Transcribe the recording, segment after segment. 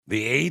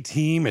The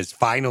A-Team is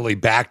finally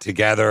back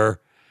together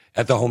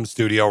at the home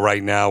studio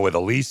right now with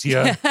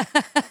Alicia.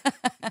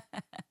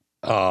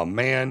 Oh,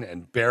 man.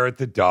 And Barrett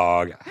the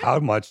dog. How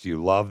much do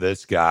you love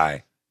this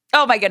guy?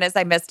 Oh, my goodness.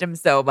 I missed him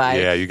so much.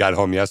 Yeah, you got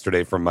home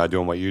yesterday from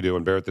doing what you do,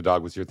 and Barrett the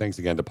dog was here. Thanks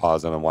again to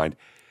Pause and Unwind.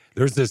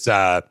 There's this,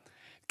 they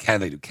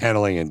do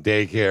kenneling and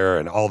daycare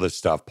and all this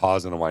stuff.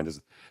 Pause and Unwind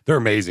they're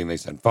amazing. They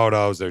send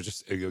photos. They're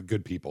just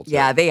good people, too.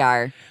 Yeah, they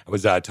are. I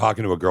was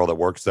talking to a girl that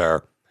works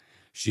there.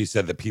 She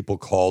said that people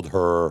called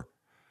her,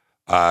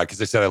 because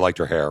they said I liked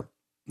her hair.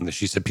 And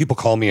she said, people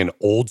call me an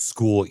old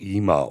school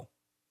emo.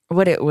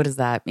 What does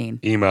that mean?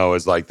 Emo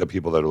is like the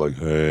people that are like,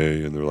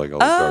 hey, and they're like,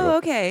 oh,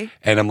 okay.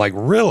 And I'm like,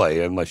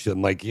 really? And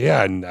I'm like,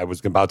 yeah. And I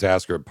was about to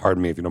ask her,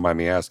 pardon me if you don't mind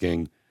me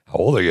asking, how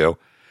old are you?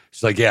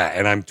 She's like, yeah,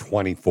 and I'm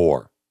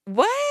 24.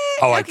 What?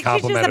 Oh, I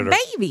complimented her.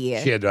 She's a baby.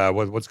 She had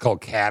what's called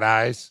cat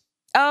eyes.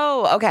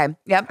 Oh, okay.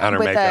 Yep. On her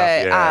with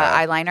makeup. the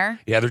eyeliner.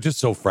 Yeah, they're just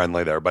so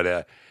friendly there.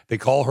 But they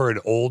call her an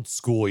old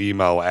school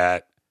emo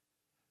at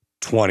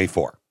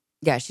 24.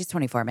 Yeah, she's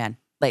 24, man.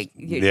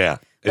 Yeah.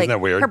 Isn't that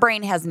weird? Her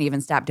brain hasn't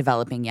even stopped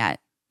developing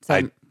yet. So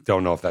I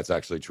don't know if that's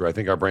actually true. I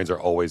think our brains are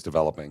always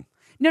developing.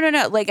 No.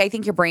 I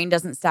think your brain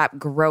doesn't stop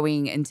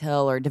growing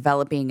or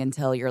developing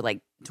until you're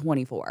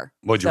 24.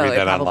 Would you read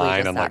that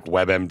online on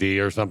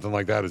WebMD or something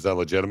like that? Is that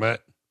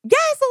legitimate? Yeah,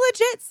 it's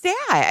a legit stat.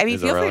 I mean,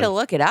 feel free to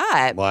look it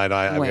up. Well,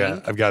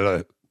 I've got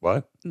a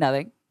what?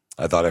 Nothing.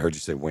 I thought I heard you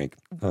say wink.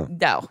 Huh.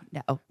 No.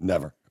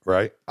 Never.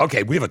 Right?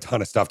 Okay, we have a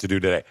ton of stuff to do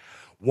today.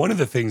 One of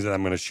the things that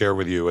I'm going to share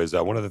with you is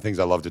one of the things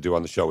I love to do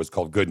on the show is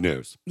called Good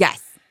News.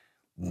 Yes.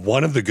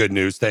 One of the good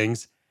news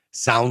things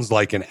sounds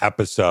like an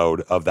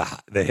episode of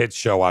the hit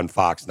show on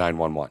Fox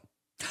 911.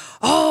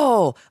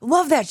 Oh,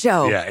 love that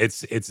show. Yeah,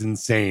 it's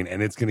insane,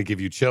 and it's going to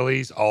give you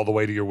chilies all the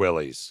way to your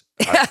willies.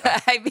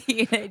 I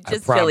mean,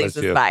 just chilies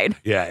is fine.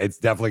 Yeah, it's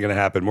definitely going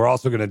to happen. We're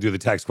also going to do the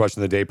text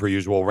question of the day per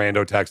usual,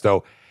 Rando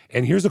Texto.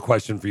 And here's a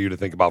question for you to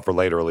think about for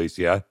later,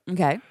 Alicia.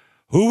 Okay.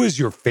 Who is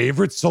your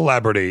favorite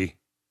celebrity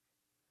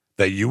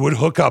that you would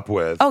hook up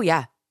with? Oh,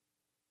 yeah.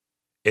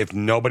 If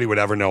nobody would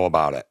ever know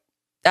about it?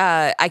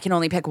 I can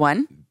only pick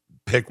one?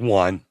 Pick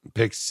one.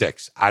 Pick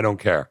 6. I don't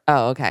care.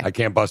 Oh, okay. I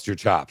can't bust your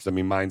chops. I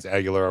mean, mine's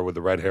Aguilar with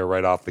the red hair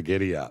right off the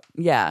giddy up.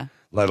 Yeah.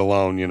 Let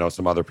alone,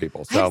 some other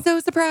people. So, I'm so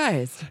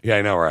surprised. Yeah,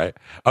 I know, right?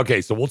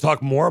 Okay, so we'll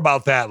talk more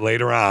about that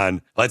later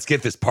on. Let's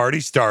get this party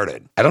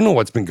started. I don't know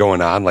what's been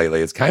going on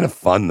lately. It's kind of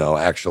fun, though,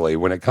 actually.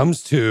 When it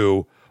comes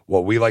to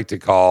what we like to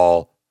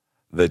call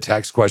the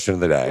text question of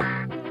the day,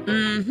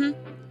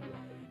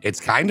 it's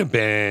kind of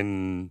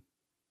been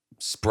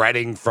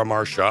spreading from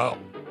our show,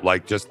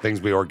 like just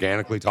things we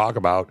organically talk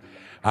about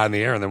on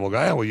the air. And then we'll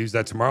go, we'll use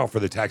that tomorrow for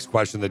the text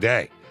question of the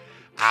day.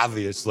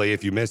 Obviously,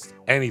 if you missed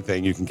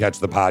anything, you can catch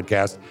the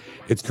podcast.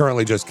 It's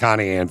currently just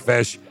Connie and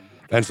Fish.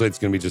 Eventually, it's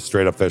going to be just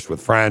straight up Fish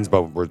with friends,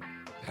 but we're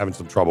having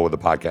some trouble with the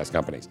podcast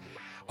companies.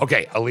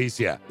 Okay,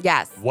 Alicia.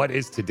 Yes. What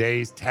is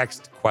today's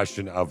text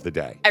question of the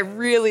day? I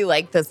really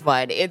like this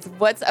one. It's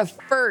what's a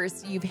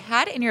first you've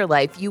had in your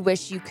life you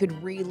wish you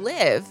could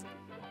relive,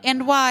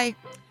 and why?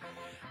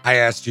 I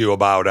asked you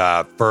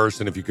about first,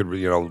 and if you could,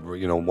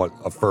 what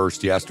a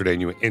first yesterday,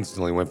 and you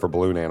instantly went for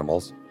balloon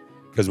animals.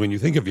 Because when you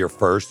think of your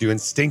first, you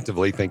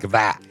instinctively think of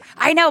that.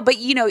 I know, but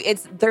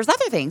there's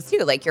other things too,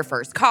 like your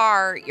first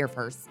car, your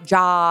first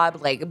job,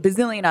 like a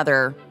bazillion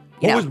other.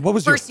 What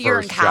was your first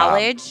year in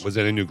college? Job? Was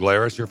it in New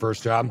Glarus, your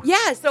first job?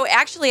 Yeah. So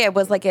actually, I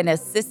was like an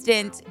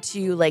assistant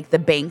to the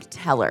bank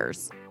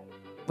tellers.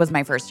 Was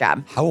my first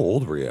job. How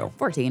old were you?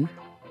 14.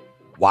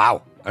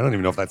 Wow, I don't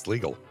even know if that's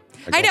legal.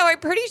 I know. I'm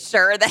pretty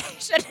sure that I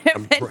shouldn't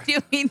have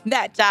been doing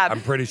that job.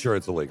 I'm pretty sure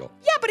it's illegal.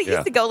 Yeah, but I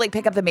used to go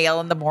pick up the mail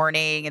in the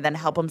morning and then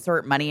help them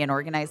sort money and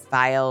organize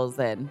files.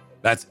 And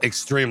that's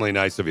extremely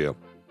nice of you.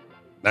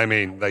 I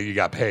mean, you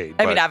got paid.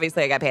 I mean,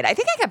 obviously I got paid. I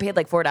think I got paid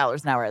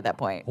 $4 an hour at that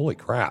point. Holy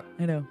crap.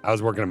 I know. I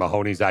was working at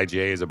Mahoney's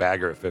IGA as a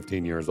bagger at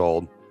 15 years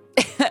old.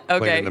 Okay.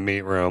 Cleaning the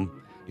meat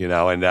room,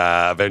 and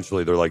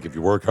eventually they're like, if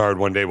you work hard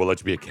one day, we'll let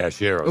you be a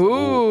cashier.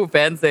 Ooh,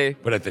 fancy.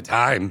 But at the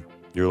time,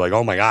 you're like,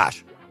 oh my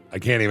gosh, I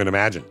can't even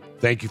imagine.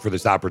 Thank you for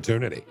this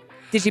opportunity.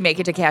 Did you make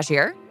it to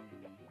cashier?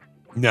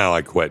 No,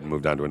 I quit and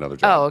moved on to another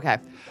job. Oh, okay.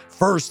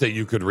 First that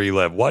you could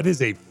relive. What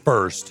is a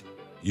first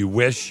you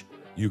wish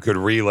you could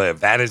relive?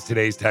 That is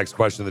today's text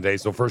question of the day.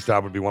 So first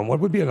job would be one. What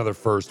would be another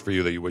first for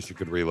you that you wish you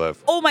could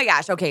relive? Oh my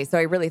gosh. Okay, so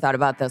I really thought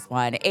about this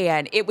one,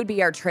 and it would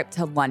be our trip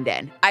to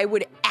London. I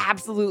would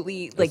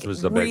absolutely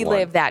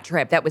relive that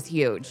trip. That was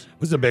huge. It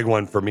was a big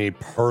one for me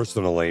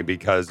personally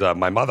because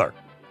my mother.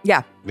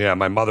 Yeah. Yeah,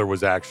 my mother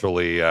was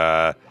actually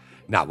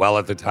not well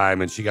at the time,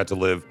 and she got to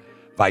live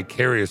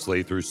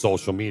vicariously through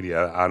social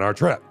media on our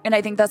trip. And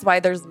I think that's why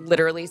there's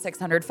literally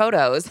 600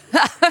 photos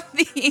of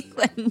the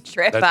England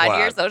trip on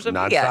your social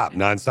media.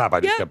 Non-stop. I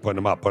just kept putting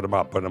them up.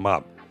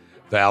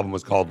 The album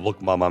was called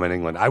Look, Mom, I'm in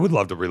England. I would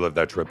love to relive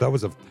that trip. That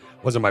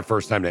wasn't my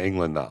first time to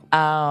England, though.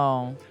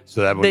 Oh.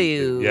 So that would,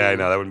 I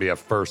know, that would be a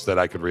first that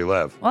I could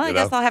relive. Well, I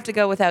guess I'll have to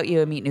go without you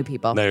and meet new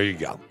people. There you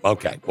go.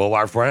 Okay. Well,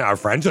 our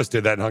friend just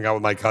did that and hung out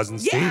with my cousin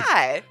Steve.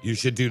 Yeah. You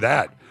should do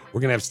that.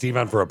 we're going to have Steve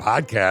on for a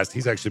podcast.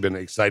 He's actually been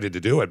excited to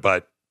do it,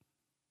 but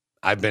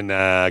I've been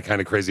kind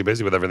of crazy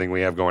busy with everything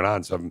we have going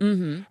on.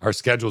 So our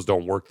schedules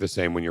don't work the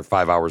same when you're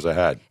 5 hours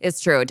ahead. It's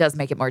true. It does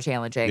make it more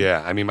challenging.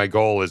 Yeah. I mean, my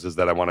goal is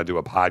that I want to do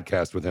a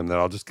podcast with him that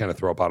I'll just kind of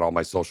throw up on all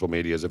my social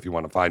medias if you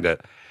want to find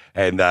it.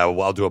 And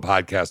I'll do a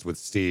podcast with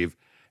Steve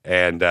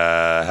and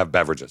have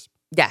beverages.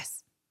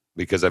 Yes.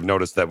 Because I've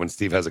noticed that when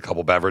Steve has a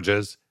couple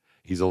beverages,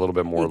 he's a little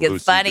bit more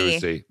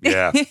loosey-goosey.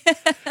 Yeah.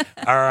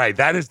 All right.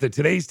 That is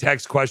today's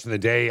text question of the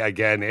day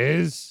again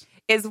is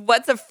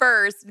what's a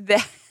first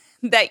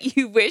that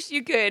you wish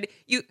you could,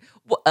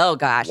 oh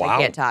gosh, wow.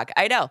 I can't talk.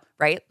 I know,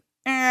 right?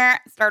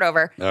 Start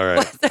over. All right.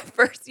 What's the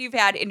first you've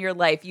had in your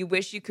life you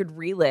wish you could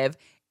relive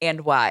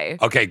and why?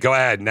 Okay, go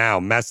ahead now.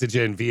 Message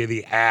in via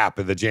the app.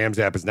 The Jams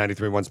app is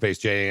 93.1 space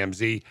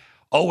JAMZ.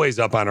 Always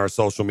up on our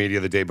social media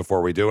the day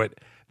before we do it.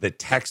 The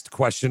text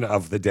question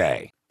of the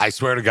day. I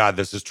swear to God,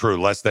 this is true.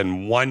 Less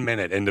than 1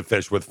 minute into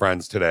Fish with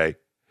Friends today.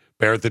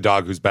 Barrett the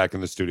dog, who's back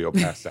in the studio,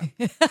 passed out.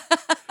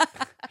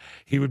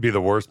 He would be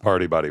the worst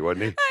party buddy,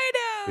 wouldn't he? I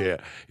know. Yeah,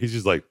 he's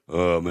just like,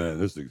 oh man,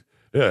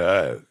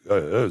 that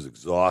was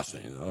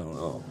exhausting. I don't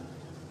know.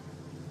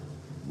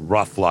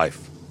 Rough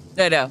life.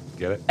 I know.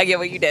 Get it? I get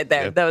what you did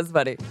there. Yep. That was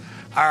funny.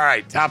 All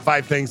right, top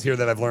 5 things here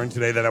that I've learned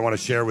today that I want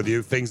to share with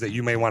you. Things that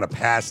you may want to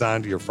pass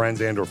on to your friends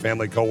and or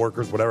family,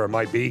 coworkers, whatever it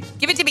might be.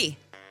 Give it to me.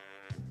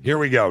 Here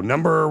we go.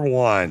 Number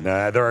 1,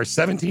 there are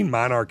 17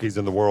 monarchies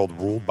in the world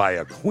ruled by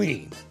a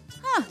queen.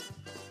 Huh.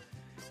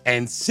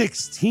 And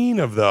 16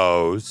 of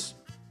those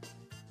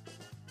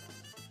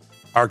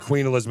are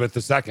Queen Elizabeth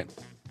II.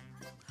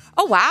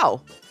 Oh,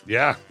 wow.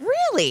 Yeah.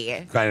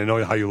 Really? Kind of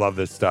know how you love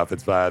this stuff.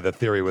 It's the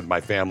theory with my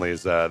family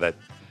is that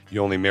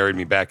you only married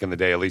me back in the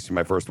day, at least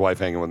my first wife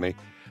hanging with me.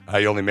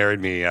 You only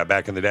married me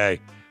back in the day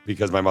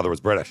because my mother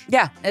was British.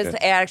 Yeah.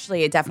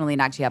 It definitely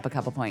knocked you up a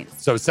couple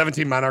points. So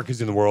 17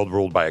 monarchies in the world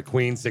ruled by a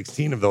queen.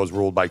 16 of those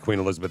ruled by Queen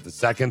Elizabeth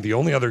II. The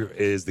only other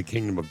is the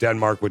Kingdom of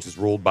Denmark, which is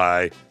ruled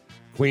by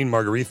Queen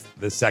Margrethe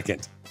II.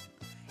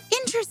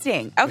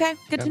 Interesting. Okay.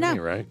 Good to know.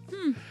 Right?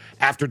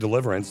 After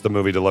Deliverance, the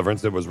movie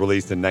Deliverance, that was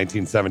released in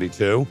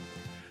 1972,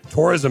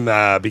 tourism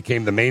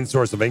became the main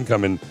source of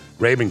income in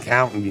Raven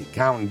County,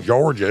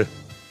 Georgia.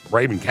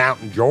 Raven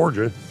County,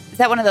 Georgia. Is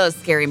that one of those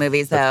scary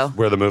movies, though? That's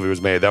where the movie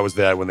was made. That was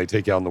when they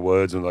take you out in the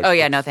woods and oh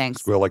yeah, no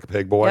thanks. Squeal like a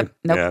pig boy. Yep.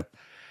 Nope. Yeah.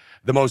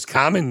 The most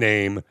common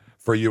name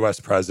for U.S.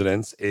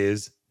 presidents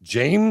is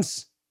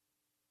James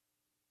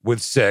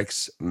with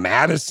 6,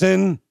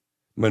 Madison,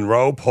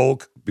 Monroe,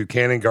 Polk,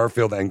 Buchanan,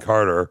 Garfield, and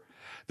Carter.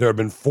 There have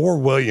been 4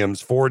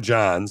 Williams, 4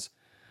 Johns,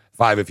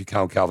 5 if you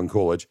count Calvin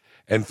Coolidge,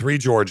 and 3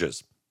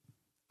 Georges.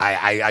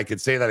 I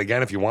could say that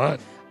again if you want.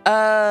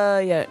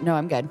 Yeah. No,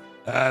 I'm good.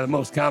 The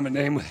most common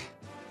name with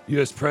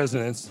U.S.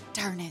 presidents.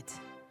 Darn it.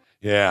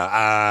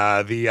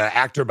 Yeah. The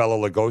actor Bela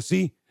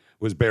Lugosi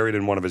was buried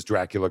in one of his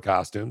Dracula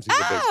costumes. He's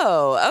a big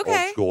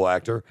old school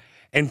actor.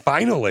 And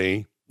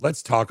finally,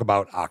 let's talk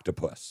about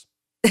octopus.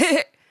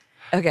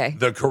 Okay.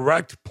 The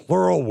correct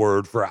plural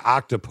word for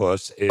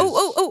octopus is...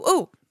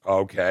 Oh.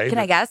 Okay. Can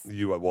I guess?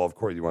 Well, of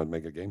course. You want to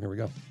make a game? Here we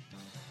go.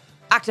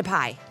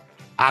 Octopi.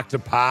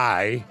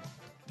 Octopi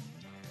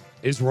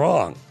is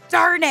wrong.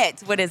 Darn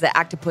it. What is it?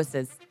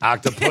 Octopuses.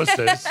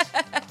 Octopuses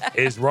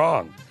is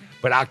wrong.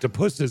 But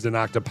octopuses and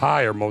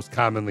octopi are most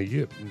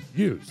commonly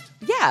used.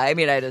 Yeah, I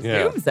mean, I'd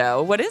assume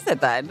so. What is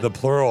it then? The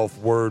plural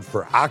word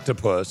for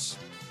octopus,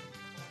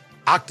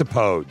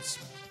 octopodes.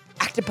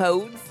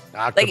 Octopodes?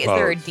 Octopodes. Like, is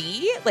there a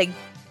D? Like,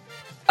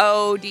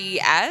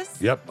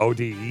 O-D-S? Yep,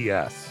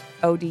 O-D-E-S.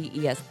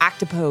 O-D-E-S.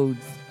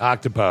 Octopodes.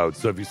 Octopodes.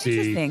 So if you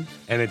see,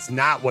 and it's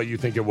not what you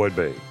think it would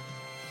be.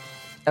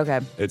 Okay.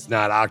 It's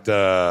not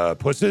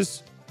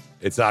octopuses.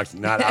 It's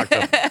not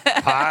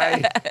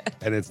octopi.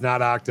 And it's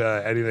not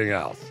anything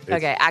else.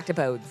 It's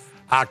octopodes.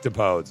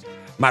 Octopodes.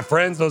 My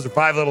friends, those are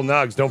 5 little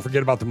nugs. Don't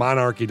forget about the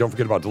monarchy. Don't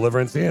forget about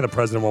Deliverance. Yeah, the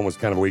president one was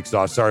kind of a weak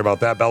sauce. Sorry about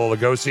that. Bela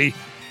Lugosi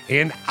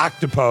and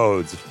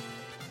octopodes.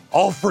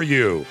 All for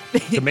you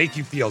to make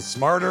you feel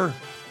smarter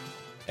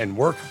and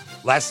work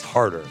less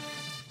harder.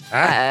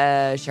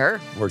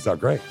 Sure. Works out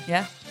great.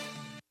 Yeah.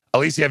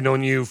 Alicia, I've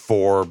known you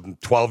for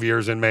 12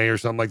 years in May or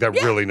something like that.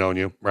 Yeah. Really known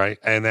you, right?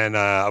 And then,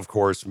 of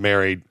course,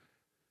 married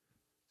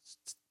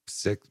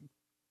 6.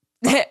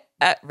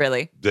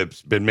 Really?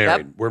 Been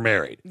married. Yep. We're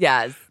married.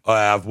 Yes.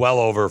 Well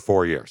over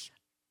 4 years.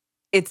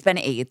 It's been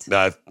 8.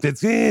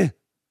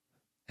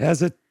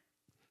 Has it?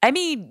 I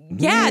mean,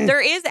 yeah,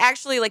 there is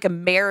actually like a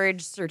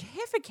marriage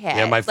certificate.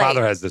 Yeah, my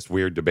father has this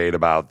weird debate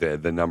about the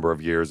number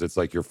of years. It's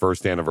like your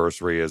first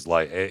anniversary is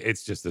like,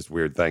 it's just this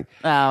weird thing.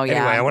 Oh, yeah.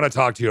 Anyway, I want to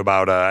talk to you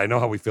about, I know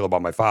how we feel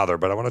about my father,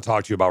 but I want to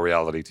talk to you about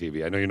reality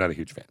TV. I know you're not a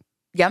huge fan.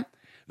 Yep.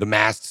 The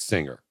Masked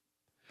Singer.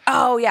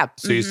 Oh, yeah.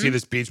 So you see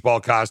this beach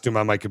ball costume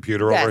on my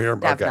computer over here?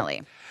 Definitely.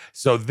 Okay.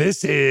 So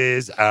this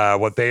is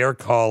what they are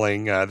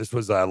calling, this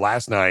was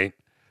last night.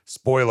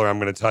 Spoiler, I'm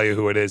going to tell you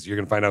who it is. You're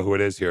going to find out who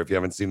it is here if you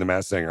haven't seen The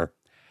Masked Singer.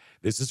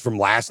 This is from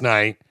last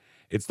night.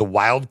 It's the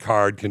wild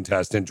card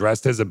contestant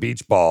dressed as a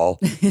beach ball.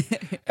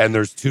 And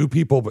there's 2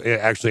 people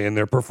actually in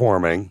there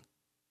performing.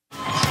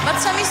 My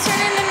tummy's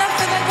turning enough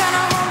for that kind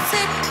of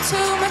homesick.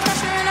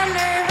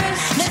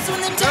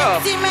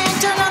 man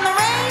turned on the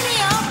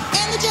radio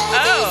and the Jay-Z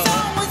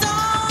song was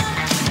on.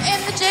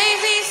 And the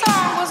Jay-Z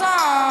song was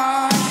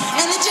on.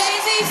 And the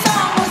Jay-Z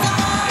song was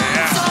on.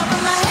 Yeah. So I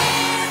put my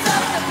hands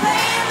up to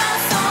playing my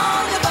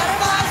song. The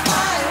butterflies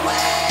fly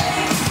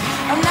away.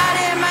 I'm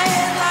nodding my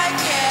head like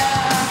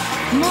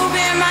yeah.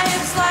 Moving my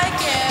hips like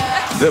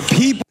yeah. The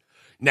people.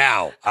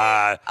 Now,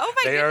 they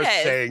goodness.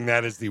 are saying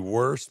that is the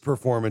worst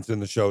performance in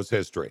the show's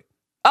history.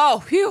 Oh,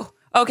 phew.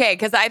 Okay,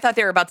 because I thought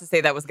they were about to say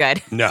that was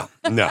good. No.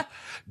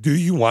 Do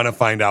you want to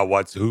find out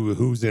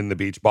who's in the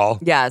beach ball?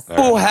 Yes.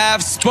 People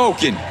have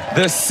spoken.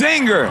 The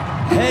singer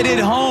headed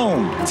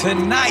home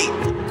tonight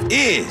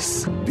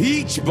is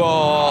Beach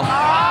Ball. Beach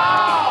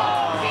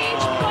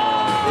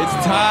ball. It's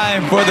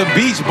time for the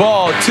Beach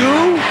Ball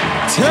to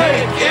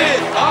take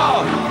it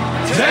off.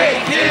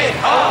 Take it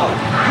off.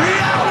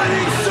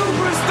 Reality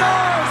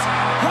superstars,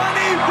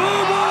 Honey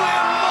Boo Boo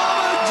and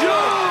Mama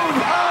June.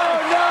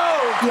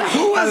 Oh no.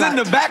 Who was in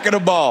the back of the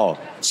ball?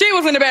 She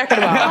was in the back of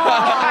the ball.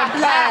 Oh,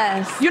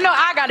 bless. You know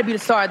I got to be the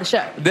star of the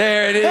show.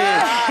 There it is.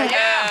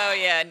 Oh,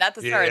 yeah. Not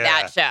the star of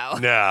that show.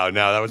 No,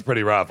 that was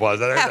pretty rough,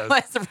 wasn't it? That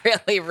was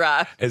really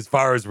rough. As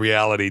far as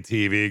reality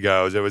TV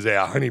goes, it was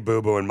Honey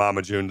Boo Boo and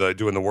Mama June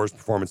doing the worst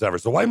performance ever.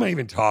 So why am I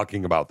even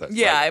talking about this?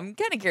 Yeah, Like, I'm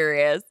kind of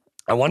curious.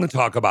 I want to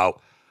talk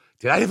about,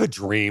 did I have a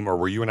dream or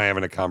were you and I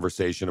having a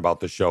conversation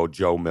about the show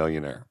Joe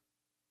Millionaire?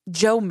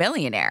 Joe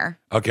Millionaire.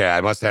 Okay, I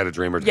must have had a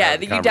dream or Yeah,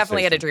 had a you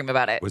definitely had a conversation dream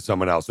about it. with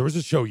someone else. There was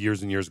a show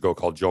years and years ago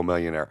called Joe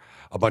Millionaire.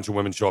 A bunch of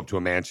women show up to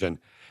a mansion.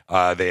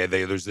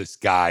 There's this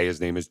guy, his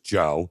name is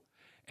Joe,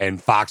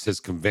 and Fox has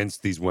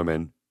convinced these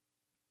women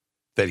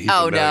that he's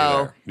a millionaire.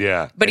 No.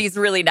 Yeah. But he's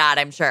really not,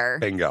 I'm sure.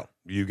 Bingo.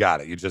 You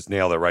got it. You just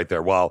nailed it right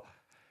there. Well,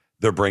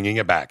 they're bringing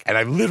it back. And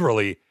I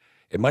literally,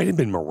 it might have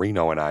been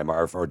Marino and I,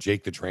 or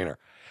Jake the trainer.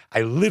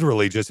 I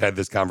literally just had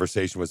this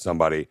conversation with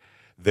somebody.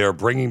 They're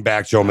bringing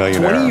back Joe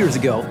Millionaire. 20 years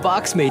ago,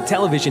 Fox made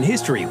television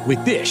history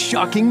with this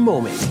shocking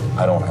moment.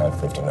 I don't have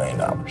 $50 million.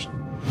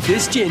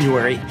 This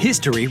January,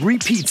 history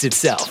repeats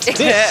itself.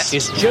 This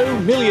is Joe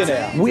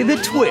Millionaire. With a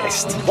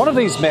twist. One of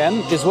these men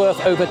is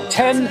worth over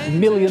 $10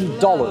 million.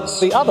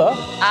 The other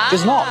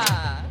is not.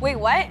 Wait,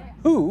 what?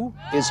 Who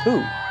is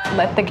who?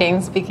 Let the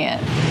games begin.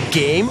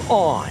 Game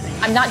on.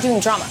 I'm not doing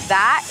drama.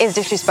 That is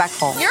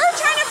disrespectful. You're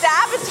trying to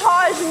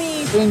sabotage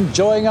me.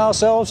 Enjoying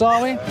ourselves,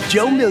 are we?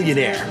 Joe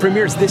Millionaire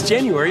premieres this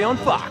January on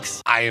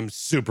Fox. I am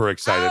super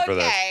excited for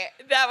this. Okay,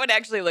 that one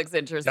actually looks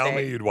interesting. Tell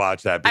me you'd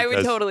watch that. I would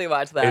because totally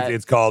watch that.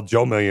 It's called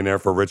Joe Millionaire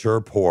for Richer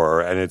or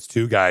Poorer, and it's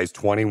 2 guys,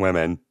 20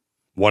 women.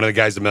 One of the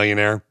guys is a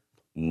millionaire,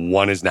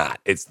 one is not.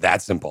 It's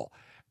that simple.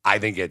 I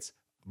think it's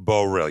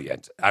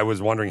brilliant. I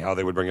was wondering how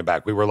they would bring it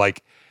back. We were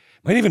like,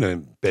 might even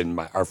have been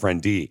our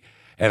friend D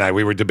and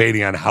we were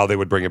debating on how they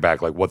would bring it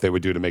back, like what they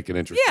would do to make it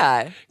interesting.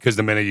 Yeah. Because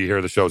the minute you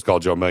hear the show's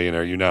called Joe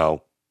Millionaire, you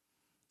know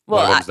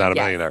one of them's not a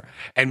millionaire.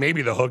 And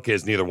maybe the hook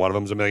is neither one of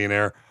them's a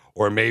millionaire,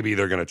 or maybe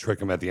they're going to trick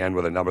them at the end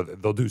with a number.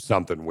 They'll do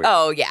something weird.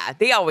 Oh, yeah.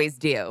 They always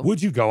do.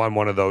 Would you go on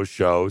one of those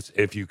shows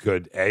if you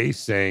could, A,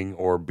 sing,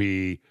 or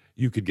B,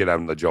 you could get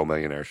on the Joe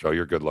Millionaire show?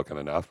 You're good looking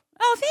enough.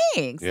 Oh,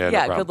 thanks. Yeah, no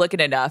Yeah, problem. good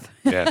looking enough.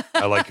 Yeah,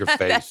 I like your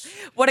face.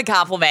 What a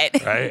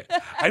compliment. Right?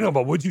 I know,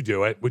 but would you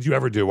do it? Would you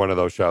ever do one of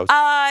those shows?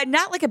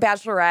 Not like a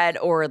bachelorette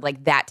or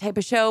like that type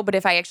of show, but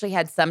if I actually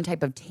had some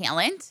type of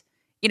talent,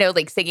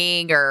 like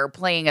singing or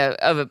playing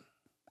a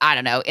I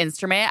don't know,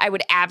 instrument, I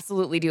would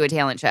absolutely do a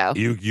talent show.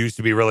 You used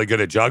to be really good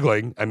at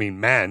juggling. I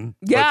mean, men.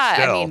 Yeah, but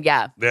still, I mean,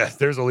 yeah.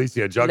 There's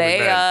Alicia juggling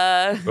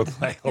men. Oh,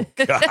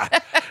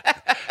 God.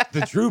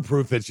 The true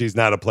proof that she's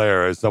not a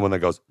player is someone that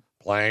goes,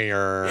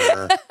 player.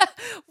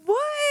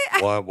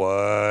 What? What?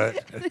 Oh,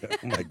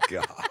 my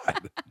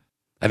God.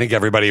 I think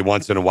everybody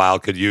once in a while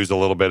could use a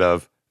little bit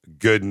of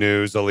good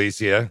news,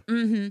 Alicia.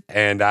 Mm-hmm.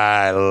 And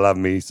I love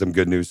me some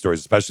good news stories,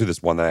 especially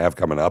this one that I have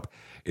coming up.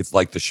 It's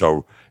like the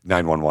show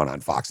 911 on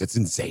Fox. It's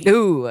insane.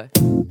 Ooh.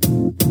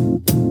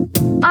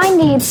 I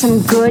need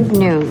some good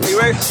news. Are you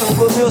ready for some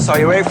good news? Are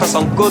you ready for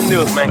some good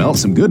news, man? Well,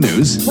 some good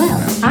news.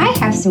 Well, I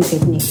have some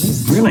good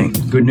news. Really?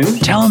 Good news?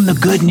 Tell them the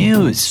good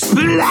news.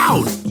 Spit it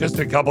out. Just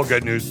a couple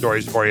good news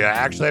stories for you.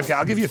 Actually,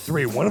 I'll give you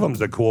 3. One of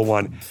them's a cool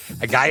one.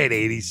 A guy at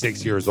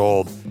 86 years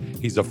old,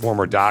 he's a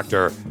former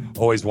doctor,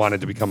 always wanted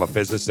to become a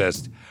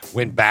physicist,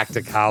 went back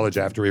to college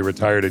after he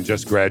retired and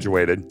just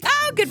graduated.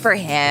 Oh, good for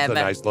him. It's a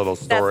nice little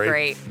story. That's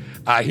great.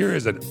 Here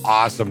is an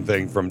awesome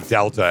thing from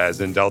Delta, as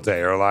in Delta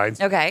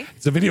Airlines. Okay.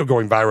 It's a video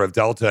going viral of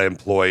Delta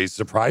employees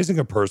surprising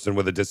a person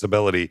with a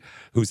disability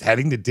who's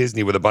heading to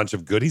Disney with a bunch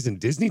of goodies and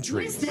Disney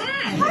trees. What is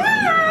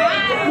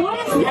that? What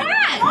is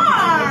that?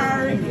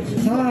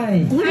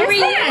 Hi. What are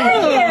you?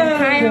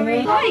 Hi.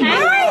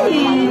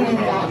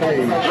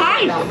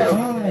 Hi.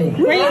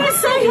 We're going to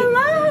say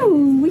hello.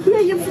 We hear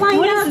you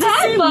flying out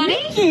to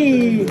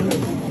buddy?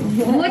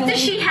 What does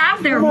she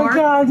have there, Mark? Oh,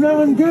 my God,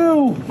 Mountain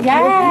Dew.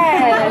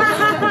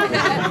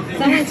 Yes.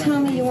 Someone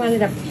told me you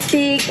wanted a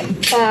big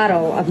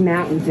bottle of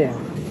Mountain Dew.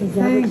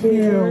 Thank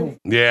you.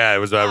 Yeah, it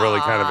was a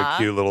really kind of a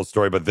cute little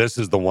story, but this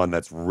is the one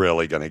that's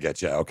really going to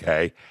get you,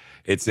 okay?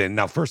 It's in.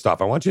 Now, first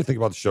off, I want you to think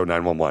about the show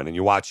 911, and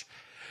you watch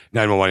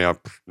 911,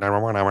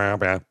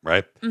 911,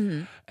 right?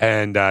 Mhm.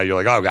 And you're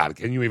like, oh God,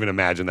 can you even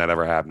imagine that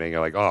ever happening?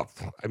 You're like, oh,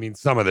 I mean,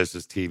 some of this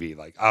is TV.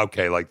 Like,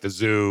 okay, like the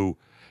zoo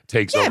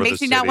takes Yeah, over it makes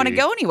the you not want to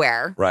city, go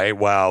anywhere. right?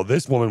 Well,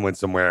 this woman went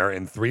somewhere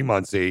in 3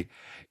 months.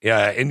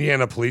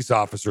 Indiana police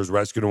officers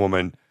rescued a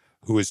woman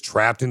who was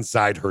trapped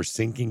inside her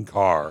sinking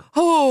car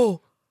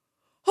Oh.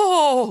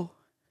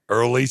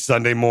 early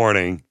Sunday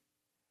morning.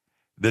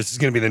 This is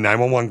going to be the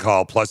 911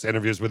 call plus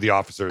interviews with the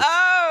officers.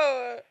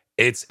 Oh.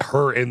 It's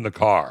her in the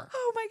car.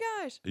 Oh my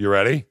gosh. You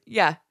ready?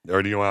 Yeah.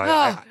 Or do you want?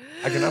 Oh.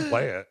 I cannot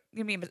play it.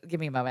 Give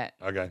me a moment.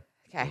 Okay.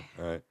 Okay.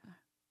 All right.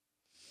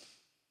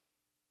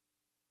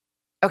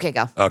 Okay,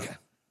 go. Okay.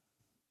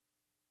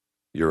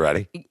 You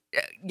ready?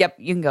 Yep,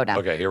 you can go now.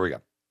 Okay, here we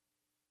go.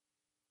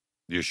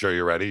 You sure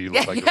you're ready? You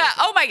look like Yeah.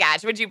 Oh my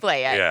gosh, would you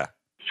play it? yeah.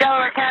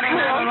 Shower County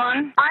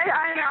 911.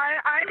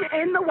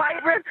 I'm in the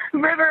White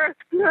River.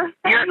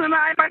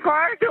 My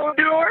car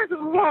doors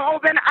won't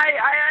open. I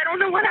don't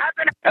know what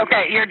happened.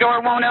 Okay, your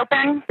door won't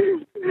open?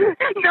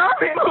 No,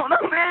 it won't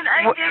open.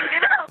 I can't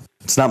get out.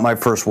 It's not my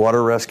first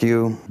water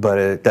rescue, but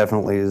it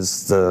definitely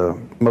is the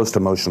most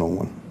emotional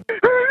one.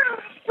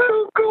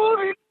 So cold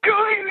and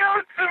going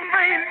out to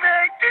my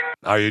neck.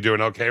 Are you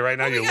doing okay right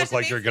now? Oh my You gosh, look it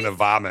like you're makes going to me-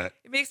 vomit.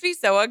 It makes me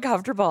so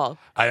uncomfortable.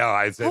 I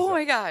know. Oh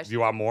my gosh. Do you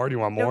want more? Do you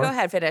want No, more? go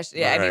ahead, finish.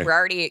 Yeah, All I mean, right. we're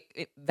already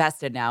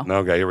vested now.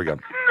 Okay, here we go.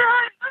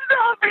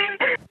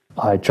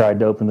 I tried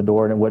to open the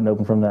door and it wouldn't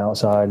open from the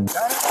outside.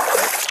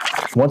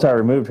 Once I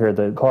removed her,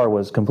 the car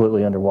was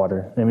completely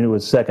underwater. I mean, it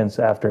was seconds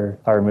after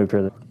I removed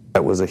her.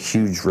 That was a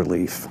huge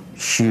relief.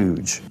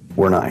 Huge.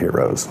 We're not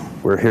heroes.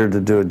 We're here to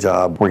do a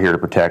job. We're here to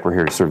protect. We're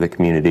here to serve the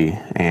community.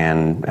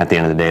 And at the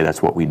end of the day,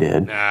 that's what we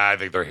did. Nah, I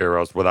think they're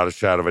heroes without a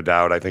shadow of a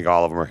doubt. I think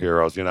all of them are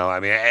heroes. You know, I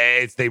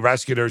mean, they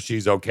rescued her.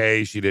 She's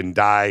okay. She didn't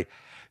die.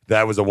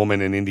 That was a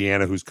woman in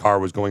Indiana whose car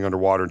was going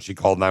underwater and she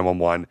called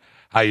 911.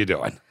 How you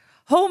doing?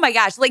 Oh my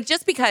gosh. Like,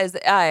 just because,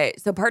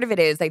 so part of it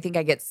is I think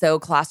I get so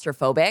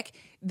claustrophobic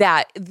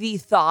that the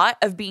thought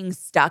of being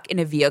stuck in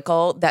a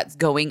vehicle that's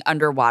going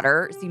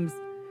underwater seems,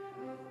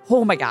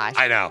 oh my gosh.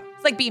 I know.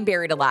 It's like being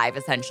buried alive,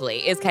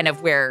 essentially, is kind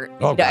of where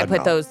Oh, I God, put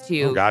no. those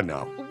two. Oh, God,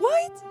 no.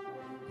 What?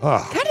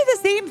 Oh, Kind of the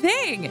same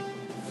thing.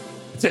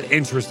 it's an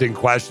interesting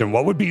question.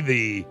 What would be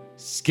the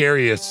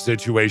scariest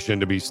situation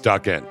to be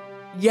stuck in?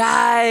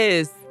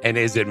 Yes. And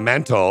is it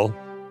mental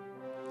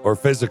or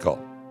physical?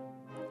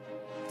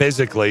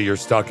 Physically, you're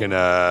stuck in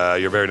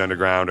you're buried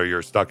underground or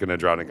you're stuck in a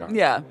drowning car.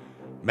 Yeah.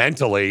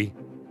 Mentally,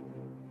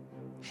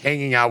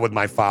 hanging out with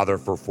my father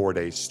for 4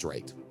 days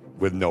straight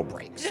with no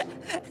breaks.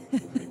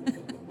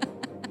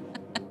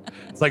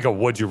 It's like a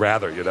would you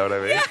rather, you know what I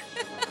mean? Yeah.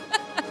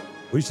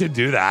 We should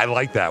do that. I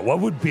like that. What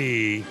would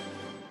be,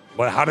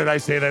 how did I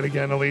say that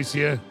again,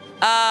 Alicia?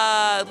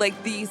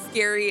 Like the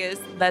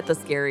scariest, not the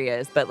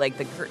scariest, but like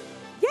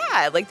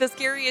like the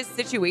scariest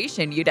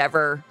situation you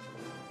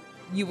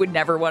would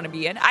never want to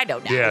be in. I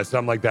don't know. Yeah,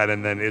 something like that.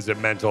 And then is it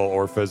mental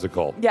or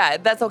physical? Yeah,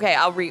 that's okay.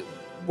 I'll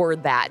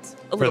reword that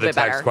a For little the bit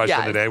text better. question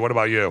Yes. today, what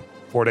about you?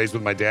 4 days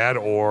with my dad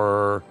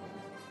or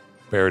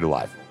buried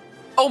alive?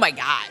 Oh my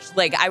gosh.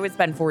 Like, I would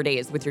spend 4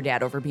 days with your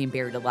dad over being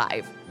buried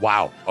alive.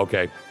 Wow.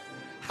 Okay.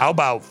 How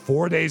about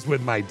 4 days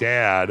with my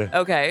dad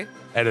Okay.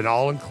 at an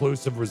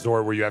all-inclusive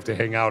resort where you have to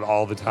hang out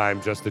all the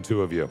time, just the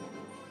two of you?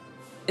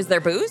 Is there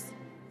booze?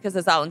 Because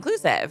it's all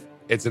inclusive.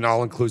 It's an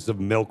all-inclusive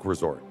milk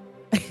resort.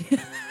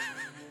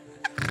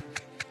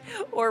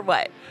 Or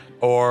what?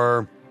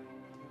 Or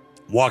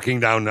walking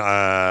down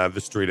the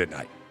street at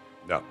night.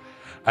 No.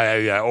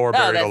 Or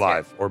buried that's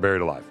alive. Or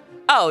buried alive.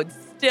 Oh,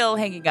 still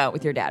hanging out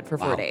with your dad for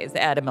 4 Wow. days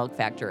at a milk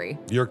factory.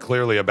 You're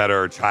clearly a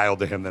better child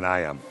to him than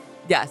I am.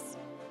 Yes.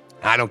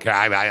 I don't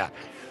care.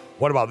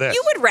 What about this?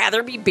 You would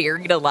rather be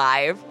buried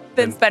alive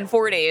than spend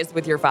 4 days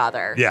with your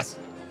father. Yes.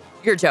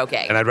 You're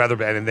joking. And I'd rather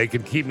be, and they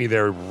can keep me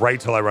there right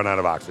till I run out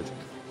of oxygen.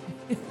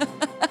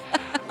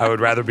 I would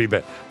rather be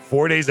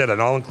 4 days at an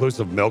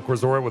all-inclusive milk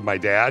resort with my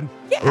dad.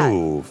 Yeah.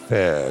 Ooh,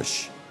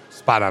 fish.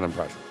 Spot on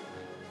impression.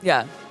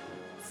 Yeah.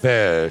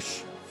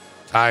 Fish.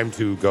 Time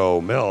to go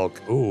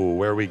milk. Ooh,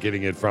 where are we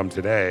getting it from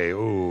today?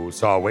 Ooh,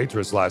 saw a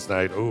waitress last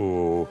night.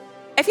 Ooh.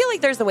 I feel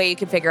like there's a way you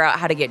could figure out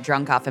how to get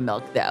drunk off of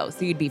milk, though,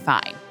 so you'd be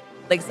fine.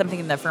 Like something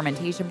in the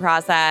fermentation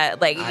process.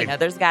 Like,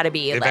 there's got to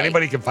be. If like,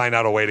 anybody can find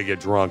out a way to get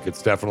drunk,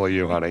 it's definitely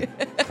you, honey.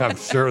 I'm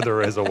sure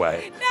there is a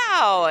way.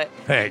 No.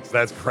 Thanks.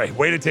 That's great.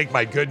 Way to take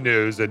my good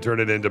news and turn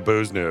it into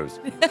booze news.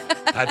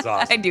 That's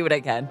awesome. I do what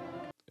I can.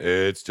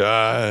 It's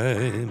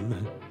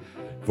time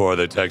for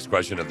the text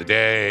question of the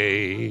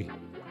day.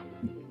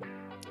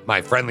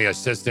 My friendly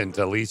assistant,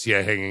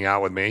 Alicia, hanging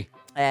out with me,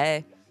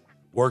 Hey.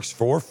 works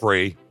for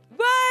free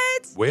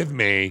What? with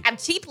me. I'm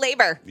cheap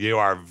labor. You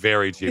are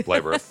very cheap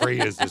labor.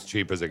 Free is as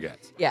cheap as it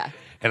gets. Yeah.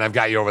 And I've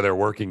got you over there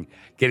working,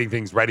 getting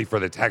things ready for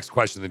the text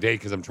question of the day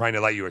because I'm trying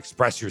to let you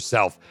express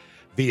yourself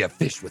via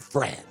Fish with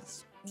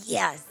Friends.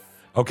 Yes.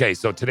 Okay,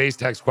 so today's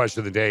text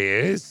question of the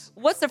day is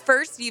What's the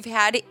first you've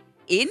had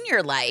in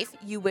your life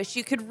you wish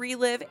you could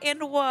relive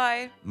and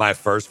why? my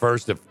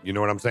first, if you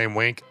know what I'm saying,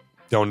 wink,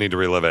 don't need to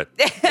relive it.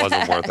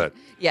 Wasn't worth it.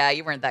 Yeah,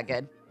 you weren't that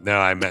good. No,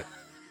 I meant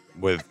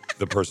with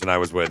the person I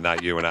was with,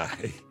 not you and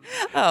I.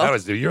 Oh.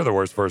 You're the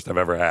worst first I've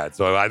ever had.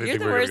 So I didn't You're think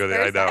the we were worst going to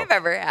go first there. I know. I've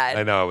ever had.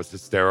 I know. It was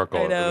hysterical.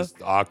 I know. It was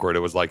awkward. It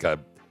was like I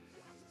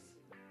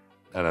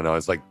don't know.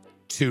 It's like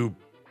two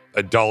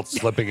adults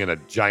slipping in a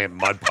giant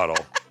mud puddle.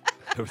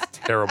 It was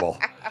terrible.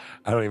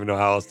 I don't even know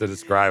how else to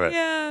describe it.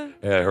 Yeah.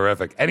 Yeah,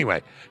 horrific.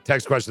 Anyway,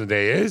 text question of the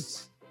day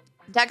is...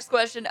 Text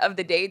question of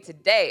the day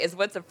today is,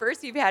 what's the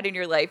first you've had in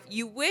your life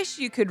you wish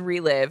you could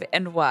relive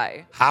and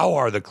why? How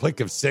are the Click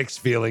of Six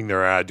feeling?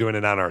 They're doing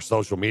it on our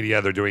social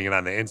media. They're doing it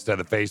on the Insta,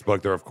 the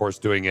Facebook. They're, of course,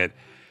 doing it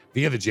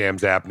via the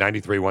Jams app,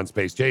 93.1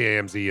 space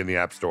JAMZ in the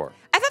App Store.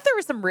 I thought there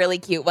were some really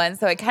cute ones,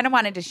 so I kind of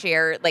wanted to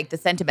share like the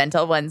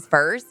sentimental ones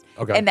first,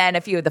 Okay. and then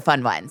a few of the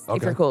fun ones, if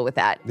Okay. you're cool with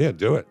that. Yeah,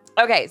 do it.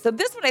 Okay, so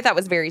this one I thought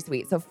was very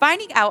sweet. So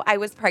finding out I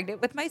was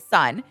pregnant with my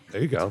son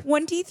There you go.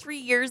 23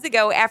 years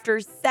ago after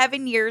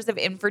 7 years of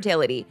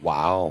infertility.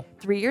 Wow.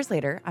 3 years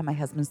later, on my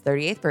husband's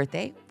 38th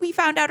birthday, we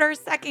found out our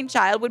second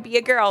child would be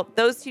a girl.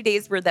 Those 2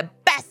 days were the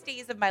best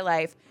days of my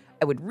life.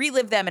 I would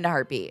relive them in a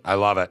heartbeat. I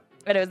love it.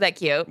 And it was that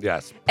cute.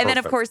 Yes. And then,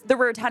 of perfect. course, there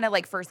were a ton of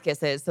like first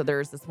kisses. So there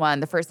was this one,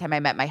 the first time I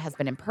met my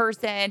husband in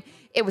person.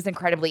 It was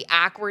incredibly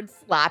awkward,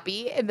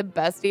 sloppy, and the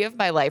best day of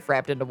my life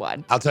wrapped into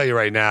one. I'll tell you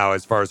right now,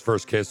 as far as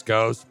first kiss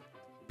goes,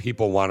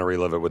 people want to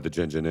relive it with the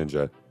Ginger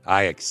Ninja.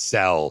 I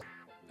excel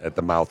at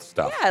the mouth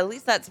stuff. Yeah, at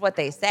least that's what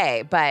they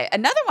say. But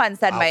another one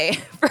said my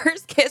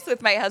first kiss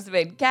with my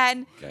husband,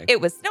 Ken. Okay. It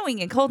was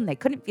snowing and cold and I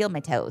couldn't feel my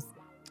toes.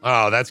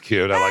 Oh, that's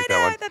cute. I like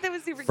that one. I thought that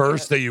was super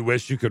First cute. that you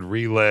wish you could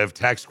relive.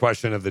 Text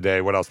question of the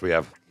day. What else we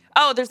have?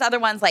 Oh, there's other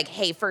ones like,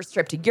 hey, first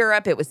trip to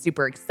Europe. It was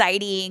super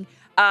exciting.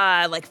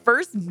 Like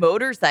first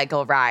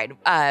motorcycle ride,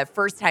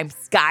 first time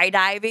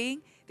skydiving.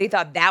 They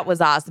thought that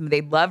was awesome.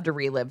 They'd love to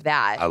relive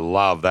that. I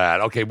love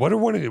that. Okay, what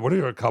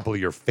are a couple of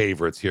your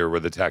favorites here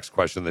with the text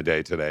question of the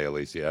day today,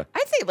 Alicia?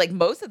 I'd say like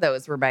most of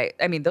those were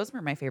those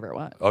were my favorite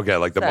ones. Okay,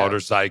 like the So-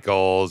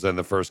 motorcycles and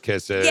the first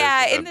kisses.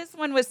 Yeah, and this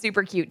one was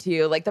super cute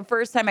too. Like the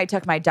first time I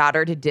took my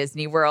daughter to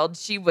Disney World,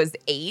 she was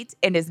 8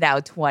 and is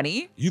now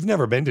 20. You've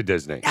never been to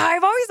Disney.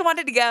 I've always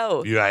wanted to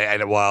go.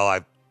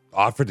 I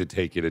offered to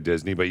take you to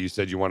Disney, but you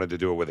said you wanted to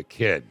do it with a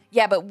kid.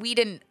 Yeah, but we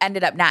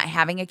ended up not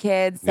having a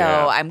kid. So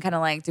Yeah. I'm kind of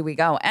like, do we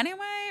go anyway?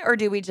 Or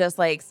do we just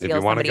like you steal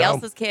wanna somebody go.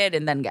 else's kid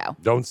and then go?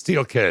 Don't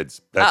steal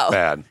kids. That's Oh.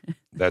 bad.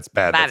 That's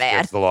bad. My That's bad.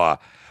 against the law.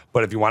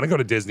 But if you want to go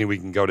to Disney, we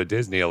can go to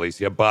Disney,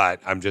 Alicia.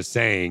 But I'm just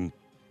saying,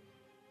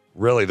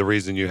 really, the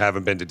reason you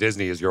haven't been to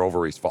Disney is your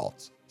ovaries'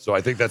 fault. So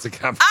I think that's a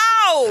compliment.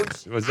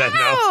 Ouch! Was that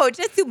no? Ouch!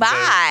 That's too much.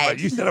 But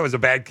you said I was a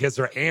bad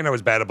kisser and I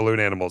was bad at balloon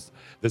animals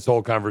this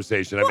whole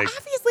conversation. Well,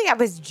 obviously I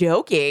was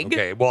joking.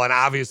 Okay, well, and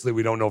obviously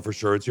we don't know for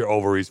sure it's your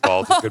ovaries'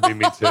 fault. It could be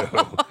me too.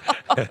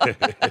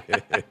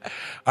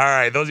 All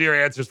right, those are your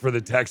answers for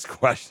the text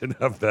question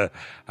of the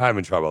I'm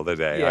in trouble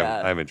today.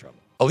 Yeah. I'm in trouble.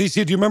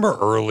 Alicia, do you remember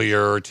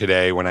earlier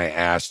today when I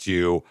asked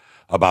you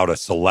about a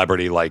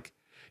celebrity? Like,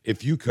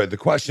 if you could, the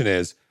question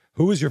is,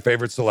 who is your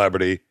favorite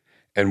celebrity?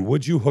 And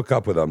would you hook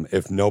up with them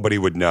if nobody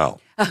would know?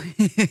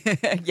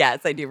 Yes,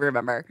 I do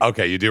remember.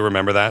 Okay, you do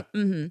remember that?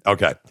 Mm-hmm.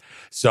 Okay.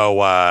 So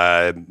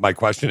my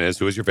question is,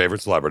 who is your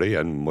favorite celebrity?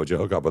 And would you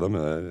hook up with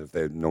them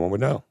if no one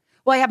would know?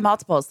 Well, I have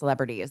multiple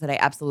celebrities that I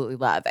absolutely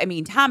love. I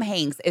mean, Tom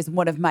Hanks is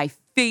one of my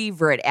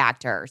favorite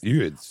actors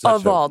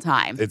of all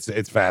time. It's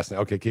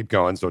fascinating. Okay, keep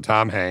going. So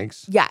Tom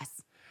Hanks. Yes.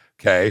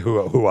 Okay,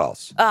 who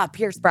else?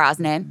 Pierce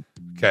Brosnan.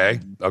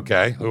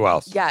 Okay, who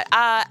else? Yeah,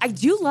 I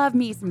do love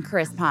me some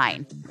Chris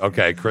Pine.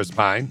 Okay, Chris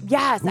Pine.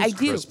 Yes, Who's I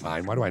do. Chris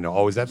Pine. Why do I know?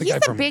 Oh, is that the He's guy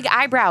the from big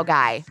eyebrow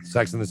guy.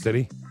 Sex and the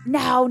City?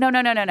 No.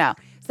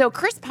 So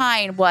Chris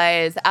Pine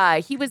was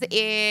he was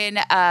in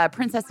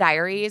Princess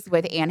Diaries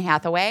with Anne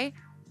Hathaway.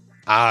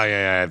 Oh,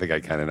 yeah, I think I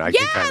kind of know.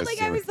 I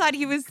always thought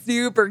he was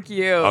super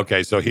cute.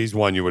 Okay, so he's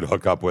one you would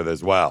hook up with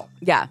as well.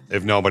 Yeah.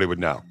 If nobody would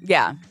know.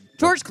 Yeah.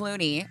 George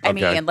Clooney. I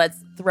Okay. mean, let's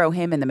throw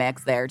him in the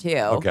mix there too.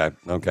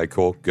 Okay,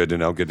 cool. Good to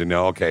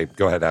know. Okay,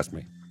 go ahead, ask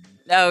me.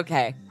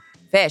 Okay.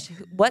 Fish,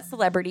 what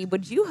celebrity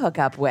would you hook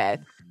up with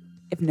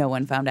if no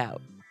one found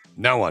out?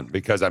 No one,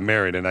 because I'm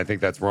married and I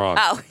think that's wrong.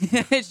 Oh,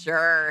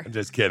 sure. I'm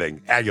just kidding.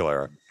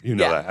 Aguilera. You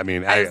know Yeah. that. I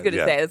mean, I was going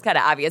to say, it's kind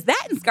of obvious.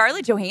 That and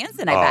Scarlett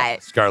Johansson, I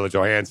bet. Scarlett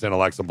Johansson,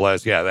 Alexa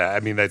Bliss. Yeah,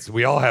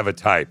 we all have a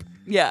type.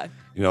 Yeah.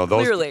 You know,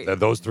 Clearly.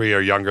 those three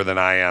are younger than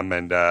I am,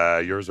 and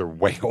yours are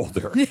way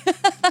older.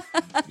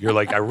 You're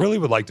like, I really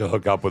would like to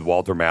hook up with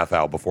Walter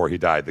Matthau before he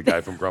died, the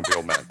guy from Grumpy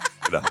Old Men.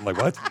 You know, I'm like,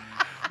 what?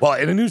 Well,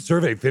 in a new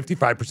survey,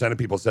 55% of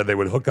people said they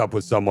would hook up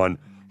with someone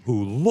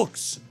who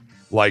looks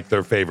like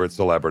their favorite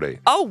celebrity.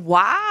 Oh,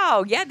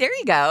 wow. Yeah, there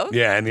you go.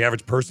 Yeah, and the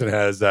average person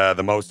has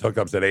the most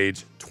hookups at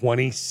age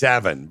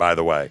 27, by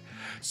the way.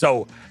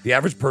 So the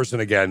average person,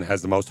 again,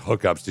 has the most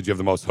hookups. Did you have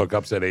the most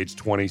hookups at age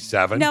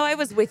 27? No, I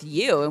was with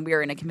you and we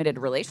were in a committed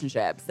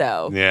relationship.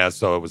 So, Yeah,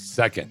 so it was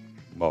second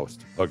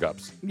most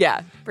hookups.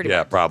 yeah, pretty Yeah,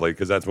 much. probably,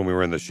 because that's when we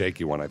were in the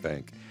shaky one, I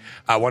think.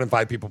 1 in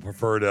 5 people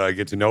prefer to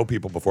get to know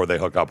people before they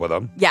hook up with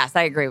them. Yes,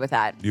 I agree with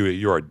that.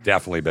 You are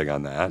definitely big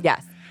on that.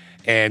 Yes.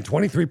 And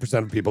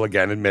 23% of people,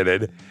 again,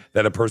 admitted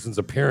that a person's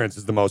appearance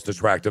is the most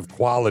attractive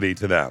quality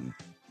to them.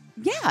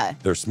 Yeah.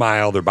 Their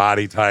smile, their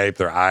body type,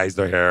 their eyes,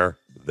 their hair,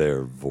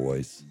 their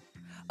voice.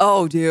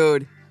 Oh,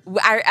 dude.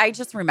 I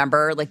just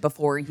remember, like,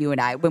 before you and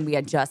I, when we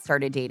had just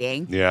started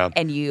dating. Yeah.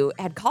 And you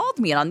had called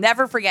me, and I'll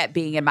never forget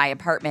being in my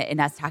apartment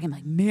and us talking,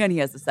 like, man, he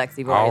has a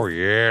sexy voice. Oh,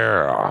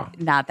 yeah.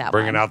 Not that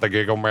Bringing one. out the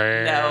giggle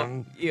man.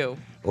 No, you.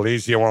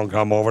 Alicia won't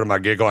come over to my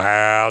giggle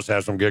house,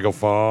 have some giggle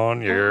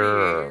fun.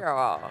 Yeah.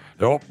 Yeah.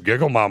 Nope,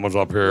 giggle mama's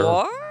up here.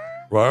 What?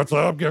 What's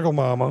up, giggle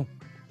mama?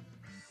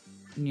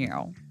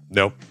 Yeah.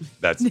 Nope.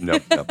 That's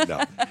nope.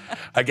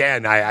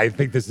 Again, I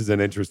think this is an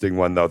interesting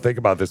one, though. Think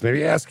about this.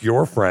 Maybe ask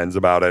your friends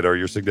about it or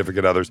your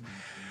significant others.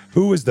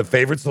 Who is the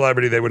favorite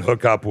celebrity they would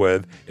hook up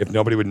with if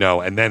nobody would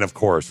know? And then, of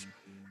course,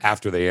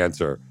 after they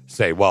answer,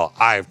 say, well,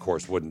 I, of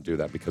course, wouldn't do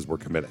that because we're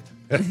committed.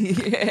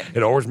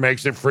 It always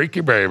makes it freaky,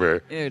 baby.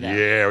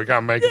 Yeah, we got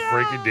to make it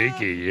freaky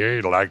deaky. Yeah,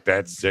 you like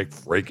that sick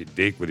freaky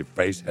deak with your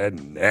face, head,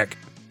 and neck.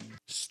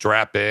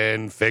 Strap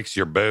in, fix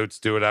your boots,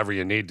 do whatever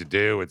you need to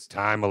do. It's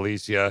time,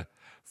 Alicia,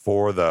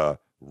 for the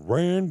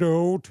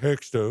Rando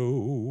Texto.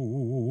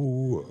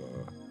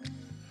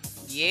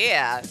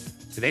 Yeah.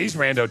 Today's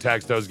Rando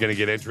Texto is going to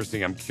get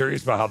interesting. I'm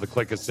curious about how the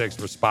Click of Six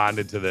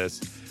responded to this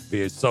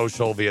via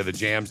social, via the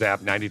Jams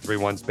app,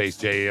 93.1 space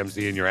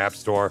JAMZ in your app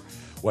store,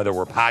 whether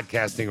we're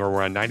podcasting or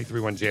we're on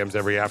 93.1 Jams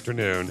every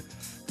afternoon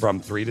from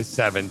 3 to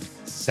 7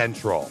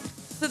 Central.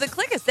 So the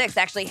Click of Six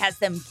actually has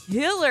some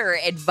killer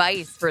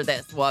advice for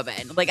this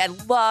woman. Like, I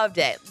loved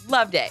it.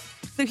 Loved it.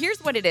 So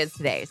here's what it is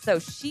today. So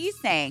she's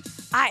saying,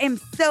 I am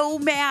so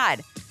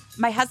mad.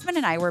 My husband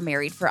and I were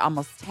married for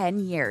almost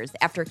 10 years.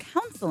 After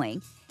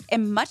counseling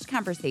and much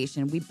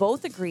conversation, we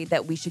both agreed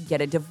that we should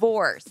get a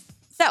divorce.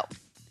 So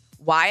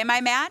why am I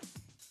mad?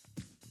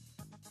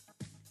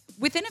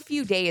 Within a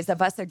few days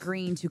of us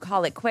agreeing to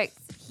call it quits,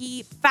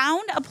 he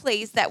found a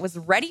place that was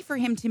ready for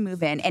him to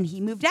move in, and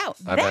he moved out.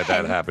 I've had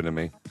that happen to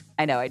me.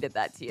 I know, I did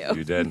that to you.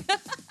 You did.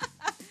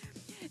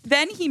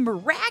 Then he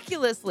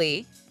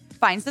miraculously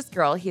finds this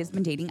girl he has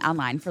been dating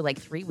online for like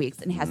 3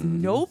 weeks and has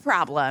no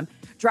problem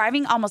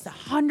driving almost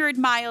 100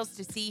 miles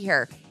to see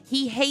her.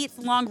 He hates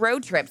long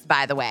road trips,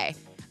 by the way.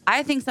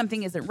 I think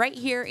something isn't right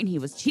here, and he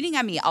was cheating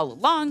on me all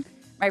along.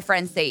 My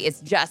friends say it's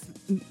just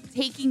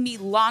taking me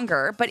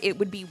longer, but it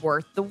would be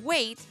worth the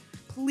wait.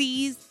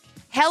 Please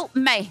help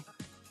me.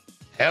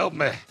 Help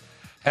me.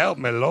 Help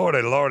me.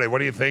 Lordy, Lordy. What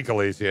do you think,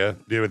 Alicia?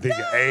 Do you think,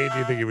 A, do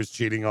you think he was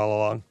cheating all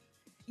along?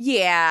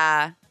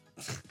 Yeah.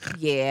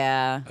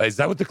 Yeah. Is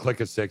that what the Click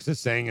of Six is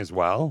saying as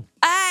well?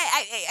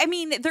 I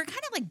mean, they're kind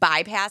of like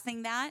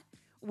bypassing that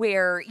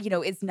where, you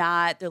know, it's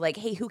not, they're like,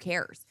 hey, who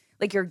cares?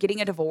 Like, you're getting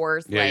a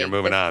divorce. Yeah, like, you're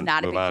moving on.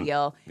 Not Move a big on.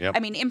 deal. Yep. I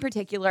mean, in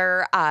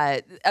particular,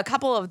 a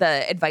couple of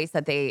the advice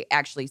that they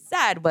actually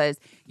said was,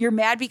 you're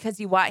mad because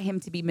you want him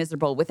to be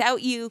miserable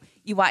without you.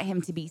 You want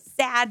him to be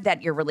sad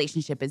that your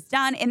relationship is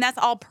done. And that's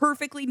all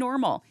perfectly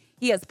normal.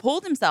 He has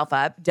pulled himself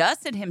up,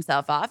 dusted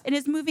himself off, and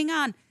is moving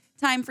on.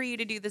 Time for you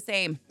to do the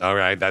same. All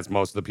right. That's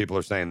most of the people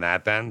are saying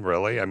that then,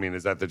 really? I mean,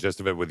 is that the gist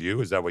of it with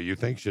you? Is that what you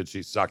think? Should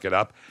she suck it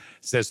up?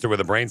 Sister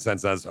with a brain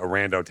sense us a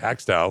rando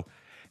texto.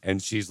 And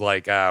she's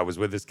like, I was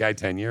with this guy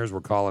 10 years.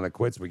 We're calling it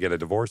quits. We get a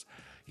divorce.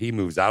 He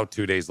moves out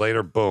 2 days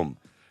later. Boom.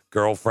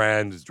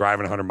 Girlfriend is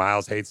driving 100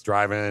 miles, hates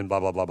driving,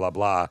 blah, blah, blah, blah,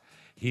 blah.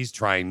 He's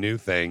trying new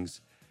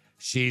things.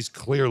 She's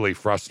clearly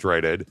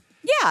frustrated.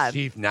 Yeah.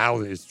 She now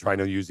is trying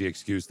to use the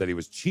excuse that he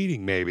was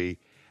cheating, maybe.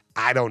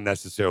 I don't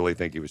necessarily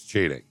think he was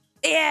cheating.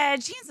 Yeah,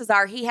 chances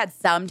are he had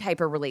some type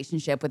of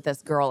relationship with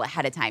this girl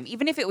ahead of time,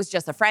 even if it was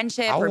just a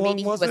friendship How or long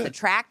maybe he was was it?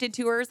 attracted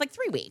to her. It's like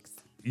 3 weeks.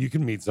 You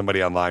can meet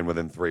somebody online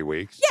within 3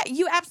 weeks. Yeah,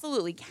 you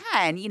absolutely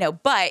can, you know,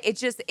 but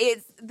it's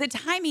the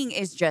timing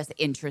is just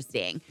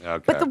interesting.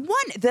 Okay. But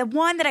the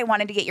one that I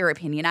wanted to get your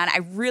opinion on, I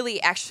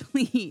really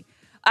actually,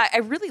 I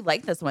really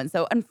like this one.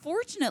 So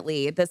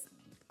unfortunately, this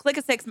Click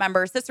of Six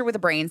member, Sister with a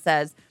Brain,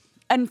 says,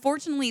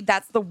 unfortunately,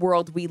 that's the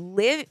world we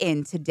live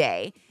in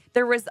today.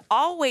 There was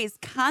always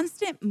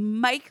constant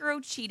micro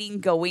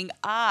cheating going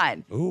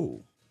on.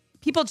 Ooh.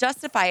 People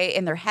justify it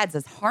in their heads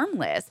as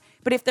harmless,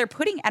 but if they're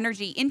putting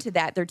energy into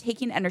that, they're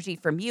taking energy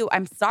from you.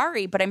 I'm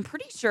sorry, but I'm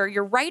pretty sure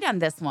you're right on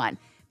this one.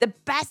 The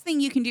best thing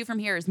you can do from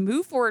here is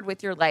move forward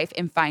with your life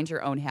and find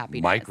your own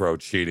happiness. Micro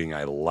cheating,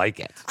 I like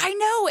it. I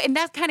know, and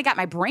that's kind of got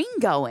my brain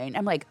going.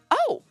 I'm like,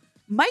 oh,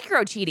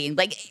 micro cheating.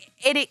 Like,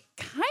 it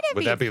kind of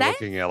Would that be makes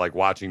sense. looking at like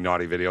watching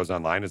naughty videos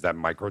online? Is that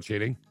micro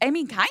cheating? I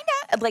mean, kind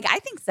of. Like, I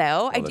think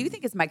so. I do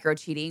think it's micro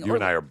cheating. You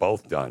and I are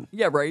both done.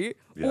 Yeah, right?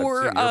 Yeah,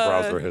 or I've seen your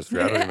browser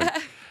history.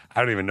 I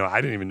don't even know.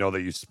 I didn't even know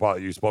that you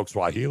spoke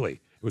Swahili.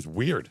 It was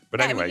weird.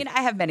 But anyway. I mean,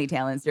 I have many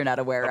talents you're not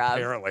aware of.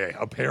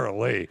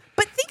 Apparently.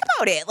 But think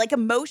about it, like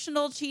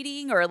emotional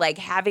cheating or like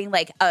having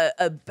like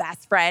a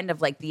best friend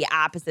of like the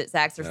opposite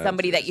sex or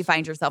somebody that you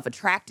find yourself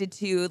attracted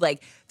to.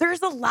 Like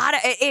there's a lot of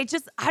it.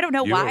 Just I don't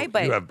know why,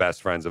 but you have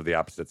best friends of the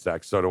opposite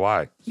sex. So do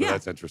I. So Yeah.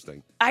 that's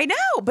interesting. I know.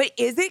 But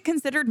is it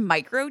considered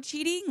micro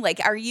cheating?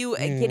 Like, are you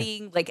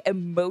getting like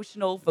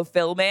emotional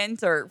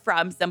fulfillment or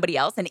from somebody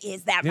else? And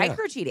is that Yeah.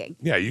 micro cheating?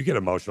 Yeah, you get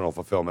emotional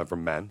fulfillment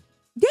from men.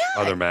 Yeah.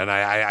 Other men.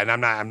 And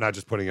I'm not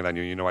just putting it on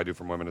you. You know I do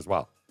from women as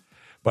well.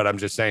 But I'm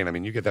just saying, I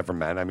mean, you get that from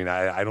men. I mean,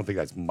 I don't think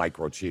that's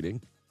micro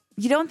cheating.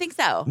 You don't think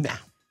so?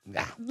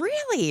 No.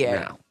 Really?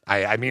 No.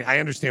 I mean, I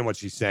understand what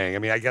she's saying. I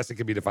mean, I guess it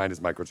could be defined as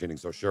micro cheating,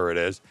 so sure it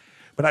is.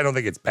 But I don't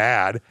think it's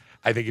bad.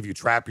 I think if you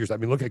trap yourself,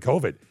 I mean, look at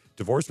COVID.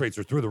 Divorce rates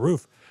are through the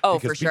roof. Oh,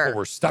 because for people sure.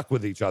 were stuck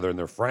with each other and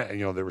their friend,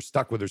 they were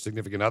stuck with their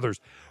significant others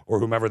or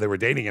whomever they were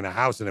dating in a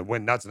house, and it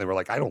went nuts, and they were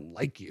like, I don't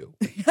like you.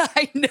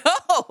 I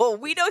know.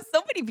 We know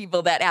so many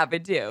people that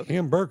happened to.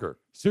 Hamburger.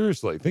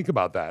 Seriously, think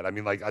about that. I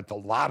mean, like a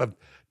lot of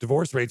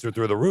divorce rates are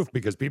through the roof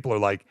because people are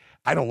like,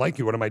 I don't like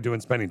you. What am I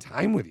doing spending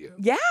time with you?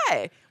 Yeah.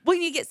 Well,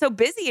 you get so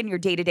busy in your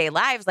day-to-day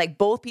lives, like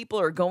both people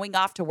are going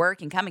off to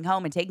work and coming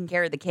home and taking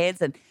care of the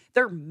kids, and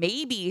they're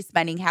maybe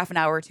spending half an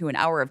hour to an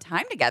hour of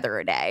time together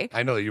a day.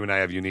 I know that you and I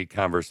have unique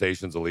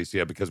conversations,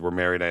 Alicia, because we're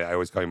married. I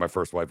always call you my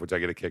first wife, which I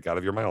get a kick out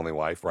of. You're my only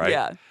wife, right?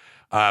 Yeah.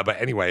 But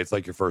anyway, it's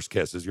like your first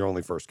kiss is your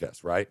only first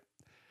kiss, right?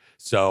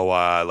 So,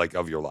 like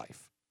of your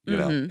life, you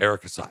know,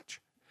 Erica Such.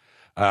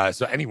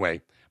 So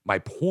anyway, my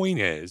point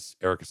is,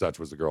 Erica Such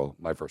was the girl,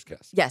 my first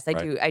kiss. Yes, I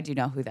right? do. I do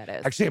know who that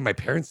is. Actually, my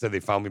parents said they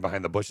found me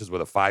behind the bushes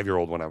with a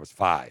 5-year-old when I was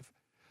 5.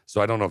 So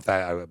I don't know if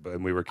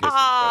and we were kissing.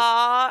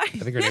 I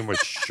think her name was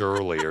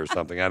Shirley or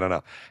something. I don't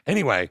know.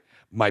 Anyway,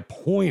 my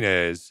point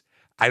is,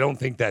 I don't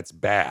think that's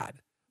bad.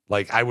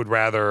 Like, I would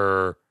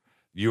rather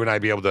you and I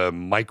be able to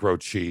micro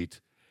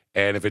cheat.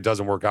 And if it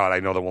doesn't work out, I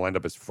know that we'll end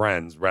up as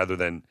friends rather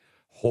than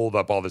hold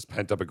up all this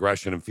pent up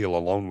aggression and feel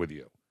alone with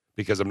you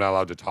because I'm not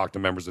allowed to talk to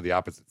members of the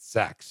opposite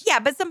sex. Yeah,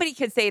 but somebody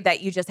could say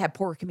that you just have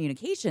poor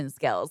communication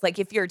skills. Like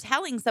if you're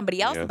telling somebody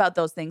else about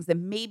those things,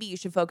 then maybe you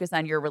should focus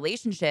on your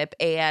relationship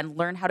and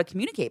learn how to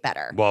communicate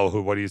better. Well,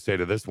 what do you say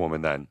to this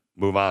woman then?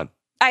 Move on.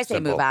 I say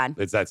Simple. move on.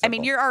 It's that simple. I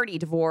mean, you're already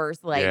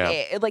divorced.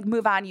 Like, like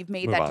move on. You've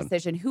made Move that on.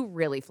 decision. Who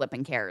really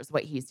flipping cares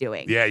what he's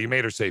doing? Yeah, you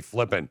made her say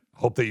flippin'.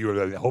 Hope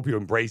you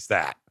embrace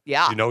that.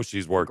 Yeah. You know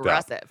she's worked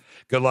Aggressive. up.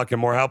 Good luck and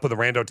more help with the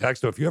Rando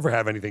Texto. If you ever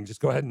have anything, just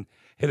go ahead and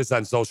hit us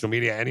on social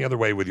media any other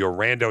way with your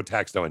Rando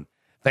Texto. And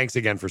thanks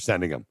again for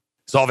sending them.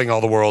 Solving all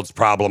the world's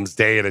problems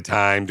day at a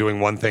time, doing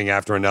one thing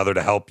after another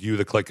to help you,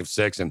 the click of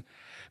 6, and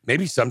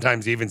maybe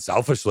sometimes even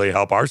selfishly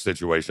help our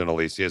situation.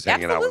 Alicia is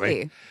hanging out with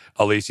me.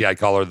 Alicia, I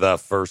call her the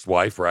first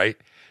wife, right?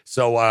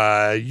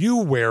 So you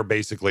wear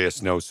basically a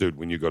snowsuit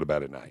when you go to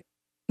bed at night.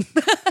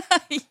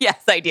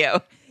 Yes, I do.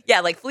 Yeah,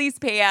 like fleece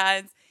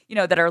pants,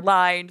 that are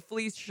lined,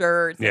 fleece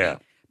shirts. Yeah.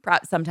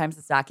 Sometimes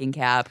a stocking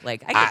cap.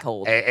 Like, I get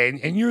cold.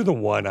 And you're the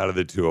one out of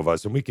the two of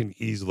us, and we can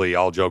easily,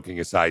 all joking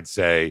aside,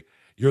 say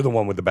you're the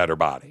one with the better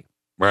body,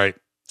 right?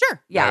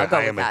 Sure. Yeah, I'll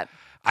go with that.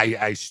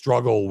 I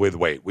struggle with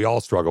weight. We all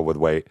struggle with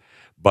weight,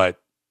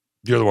 but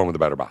you're the one with the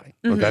better body,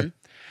 okay?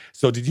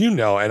 So did you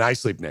know, and I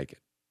sleep naked.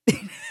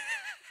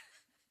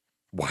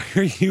 Why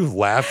are you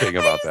laughing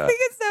about that? I think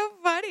it's so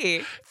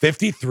funny.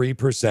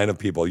 53% of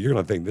people, you're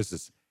going to think this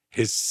is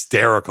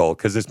hysterical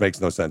because this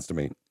makes no sense to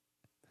me.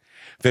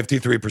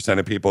 53%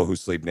 of people who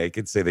sleep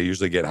naked say they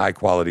usually get high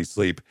quality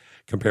sleep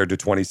compared to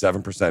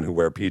 27% who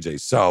wear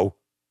PJs. So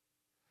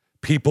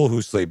people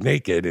who sleep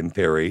naked, in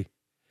theory,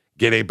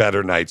 get a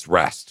better night's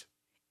rest.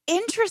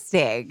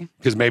 Interesting.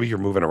 Because maybe you're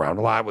moving around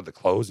a lot with the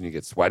clothes and you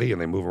get sweaty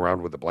and they move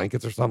around with the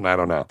blankets or something. I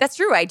don't know. That's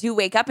true. I do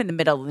wake up in the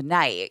middle of the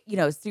night,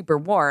 super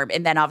warm.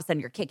 And then all of a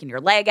sudden you're kicking your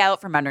leg out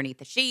from underneath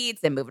the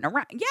sheets and moving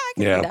around. Yeah, I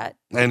can do that.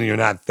 And you're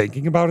not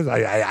thinking about it.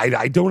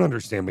 I don't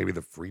understand maybe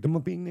the freedom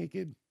of being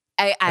naked.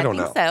 I don't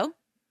think know. so.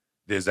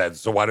 Is that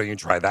so? Why don't you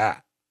try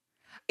that?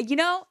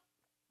 I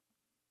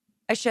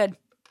should.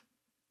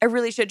 I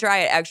really should try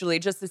it, actually,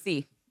 just to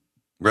see.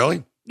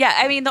 Really? Yeah.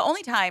 I mean, the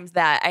only times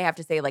that I have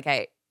to say, like,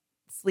 I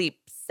sleep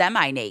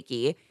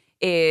semi-naked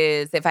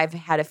is if I've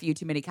had a few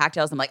too many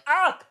cocktails. I'm like,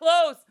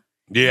 clothes.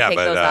 Yeah, Take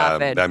but those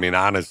off I mean,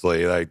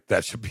 honestly, like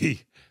that should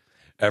be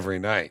every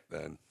night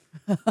then.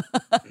 Well,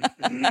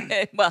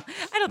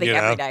 I don't think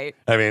every night.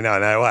 I mean, no.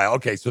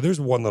 Okay, so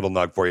there's one little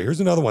nug for you. Here's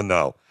another one,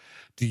 though.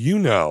 Do you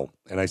know,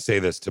 and I say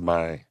this to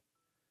my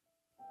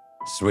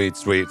sweet,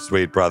 sweet,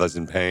 sweet brothers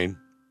in pain,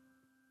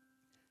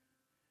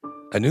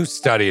 a new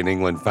study in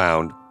England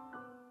found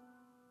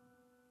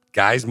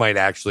guys might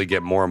actually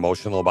get more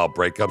emotional about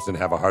breakups and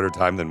have a harder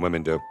time than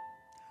women do.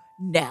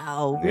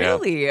 No, Yeah.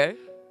 really?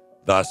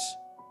 Thus,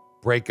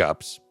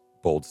 breakups,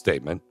 bold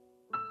statement,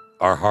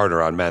 are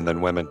harder on men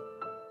than women.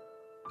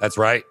 That's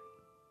right.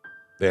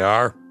 They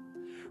are.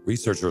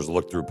 Researchers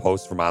looked through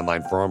posts from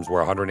online forums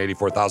where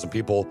 184,000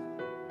 people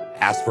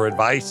asked for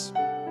advice.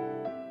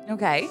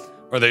 Okay.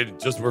 Or they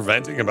just were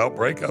venting about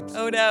breakups.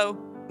 Oh, no.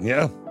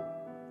 Yeah.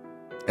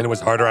 And it was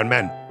harder on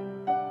men.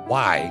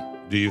 Why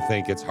do you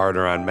think it's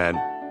harder on men,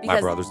 my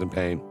Because- brothers in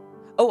pain?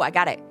 Oh, I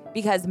got it.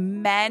 Because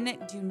men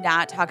do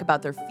not talk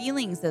about their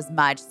feelings as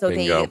much. So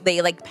Bingo. they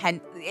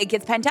it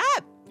gets pent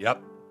up.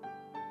 Yep.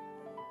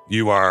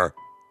 You are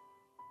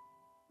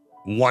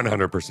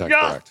 100%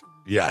 correct.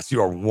 Yes,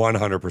 you are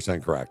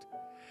 100% correct.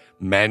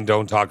 Men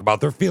don't talk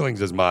about their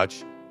feelings as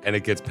much, and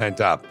it gets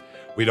pent up.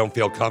 We don't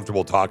feel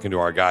comfortable talking to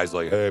our guys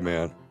like, hey,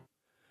 man,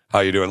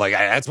 how you doing? Like,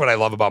 that's what I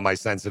love about my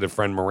sensitive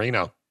friend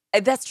Marino.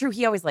 That's true.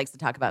 He always likes to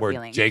talk about Where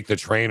feelings. Jake the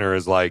trainer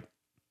is like,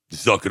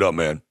 suck it up,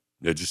 man.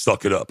 Yeah, just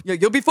suck it up. Yeah,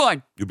 you'll be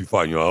fine. You'll be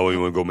fine. You know, you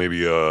want to go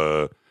maybe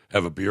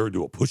have a beer,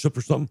 do a push-up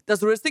or something?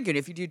 That's what I was thinking.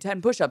 If you do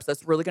 10 push-ups,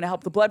 that's really going to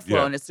help the blood flow,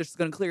 Yeah. and it's just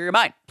going to clear your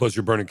mind. Plus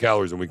you're burning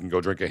calories and we can go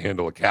drink a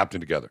handle of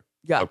Captain together.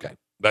 Yeah. Okay.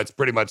 That's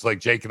pretty much like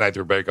Jake and I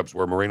through breakups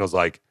where Marino's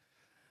like,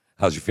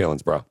 how's your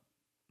feelings, bro?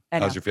 I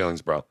know. How's your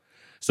feelings, bro?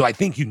 So I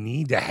think you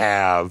need to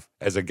have,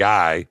 as a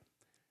guy,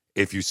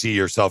 if you see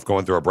yourself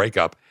going through a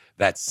breakup,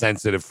 that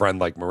sensitive friend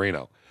like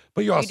Marino.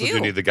 But you also do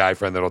need the guy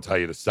friend that'll tell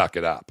you to suck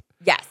it up.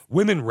 Yes.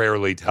 Women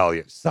rarely tell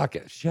you, suck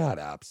it, shut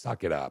up,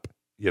 suck it up.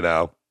 You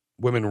know,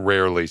 women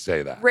rarely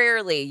say that.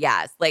 Rarely,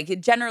 yes. Like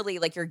generally,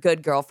 like your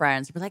good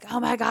girlfriends, you're like, oh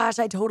my gosh,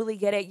 I totally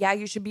get it. Yeah,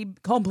 you should be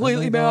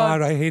completely mad.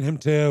 God, I hate him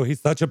too.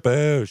 He's such a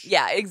boosh.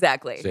 Yeah,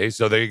 exactly. See,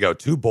 so there you go.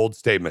 2 bold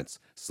statements.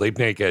 Sleep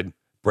naked.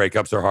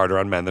 Breakups are harder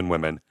on men than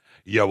women.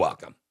 You're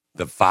welcome.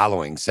 The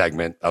following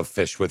segment of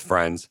Fish with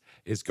Friends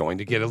is going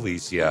to get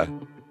Alicia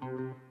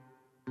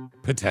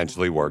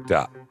potentially worked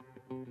up.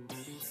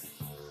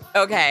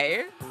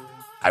 Okay.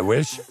 I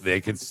wish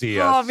they could see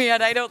Oh us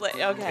man, I don't like.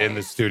 Okay. in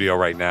the studio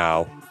right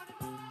now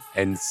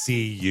and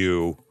see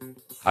you,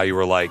 how you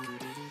were like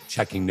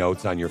checking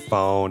notes on your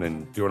phone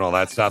and doing all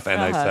that stuff.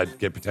 And I said,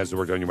 get potentially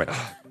worked on. You went,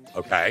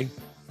 okay.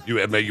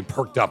 You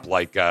perked up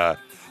like a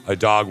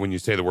dog when you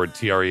say the word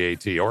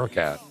TREAT, or a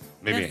cat.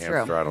 Maybe That's a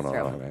hamster. true. I don't know. That's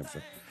I don't have a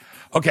hamster.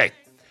 Okay.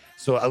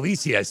 So,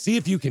 Alicia, see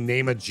if you can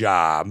name a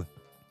job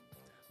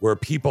where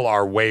people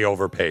are way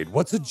overpaid.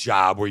 What's a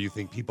job where you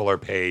think people are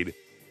paid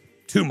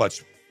too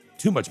much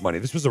money?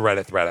 This was a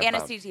Reddit thread I found.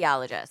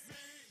 Anesthesiologist.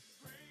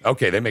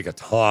 Okay, they make a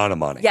ton of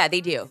money. Yeah,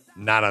 they do.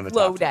 Not on the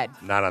Low top 10. dead.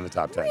 Not on the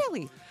top 10.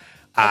 Really?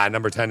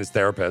 Number 10 is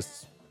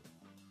therapists.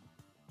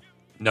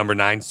 Number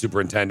 9,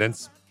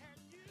 superintendents.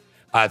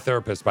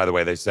 Therapists, by the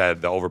way, they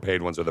said the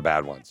overpaid ones are the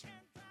bad ones.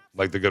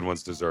 Like the good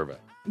ones deserve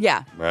it,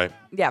 Yeah. right?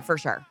 Yeah, for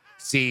sure.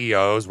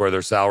 CEOs, where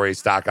their salary,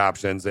 stock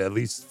options, at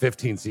least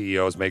 15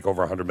 CEOs make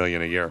over $100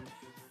 million a year.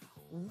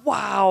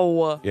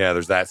 Wow. Yeah,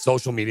 there's that.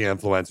 Social media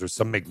influencers,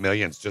 some make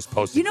millions just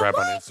posting You know crap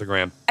what? on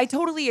Instagram. I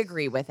totally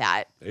agree with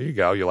that. There you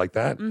go. You like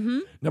that? Mm-hmm.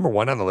 Number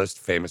 1 on the list,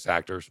 famous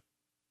actors.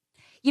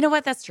 You know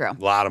what? That's true. A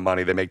lot of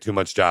money. They make too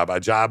much job. A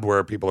job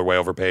where people are way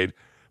overpaid,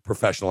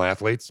 professional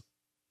athletes.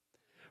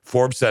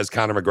 Forbes says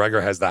Conor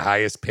McGregor has the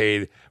highest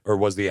paid, or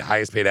was the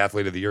highest paid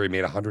athlete of the year. He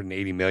made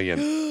 $180 million.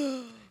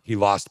 He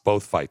lost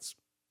both fights.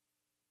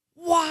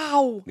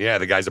 Wow. Yeah,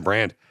 the guy's a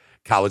brand.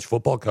 College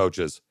football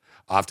coaches,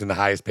 often the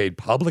highest paid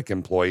public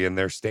employee in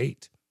their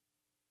state.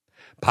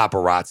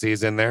 Paparazzi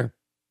is in there.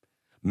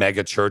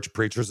 Mega church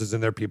preachers is in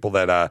there. People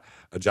that,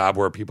 a job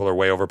where people are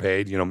way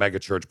overpaid. You know, mega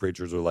church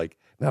preachers are like,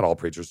 not all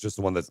preachers, just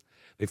the one that's,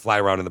 they fly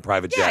around in the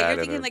private jet. Yeah, you're and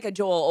thinking they're- like a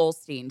Joel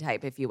Osteen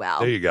type, if you will.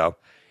 There you go.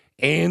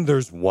 And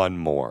there's one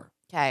more.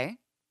 Okay.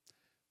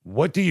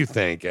 What do you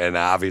think? And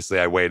obviously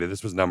I waited.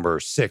 This was number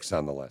 6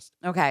 on the list.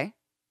 Okay.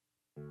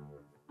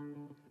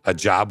 A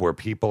job where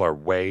people are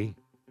way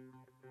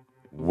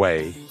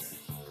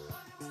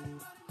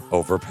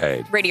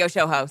overpaid. Radio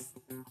show host.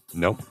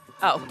 Nope.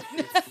 Oh.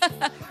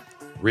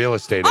 Real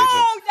estate agents.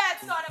 Oh, that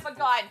son of a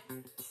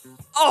gun.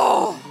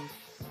 Oh.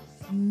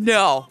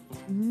 No.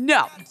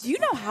 No. Do you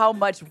know how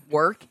much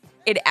work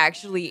it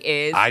actually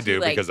is? I to, do,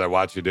 like- because I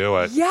watch you do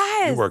it.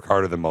 Yes. You work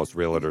harder than most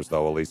realtors,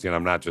 though, Alicia, and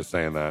I'm not just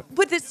saying that.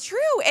 But it's true.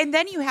 And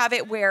then you have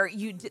it where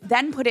you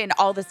then put in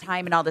all this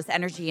time and all this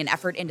energy and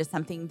effort into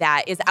something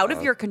that is out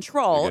of your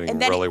control. You're getting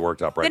And then really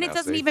worked up right then now, it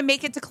doesn't see? even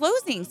make it to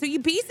closing. So you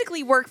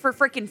basically work for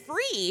freaking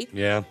free.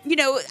 Yeah. You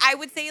know, I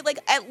would say like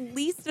at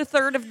least a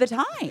third of the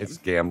time. It's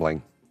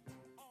gambling.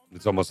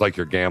 It's almost like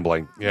you're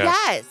gambling. Yeah.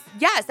 Yes.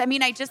 Yes. I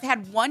mean, I just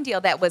had one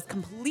deal that was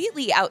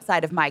completely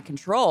outside of my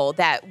control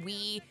that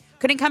we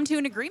couldn't come to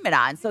an agreement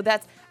on. So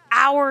that's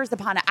hours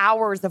upon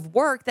hours of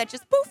work that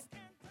just poof.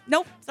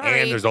 Nope.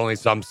 Sorry. And there's only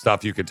some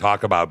stuff you could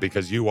talk about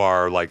because you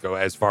are like,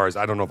 as far as,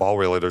 I don't know if all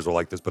realtors are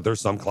like this, but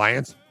there's some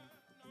clients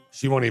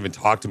she won't even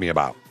talk to me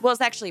about. Well,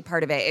 it's actually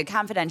part of it.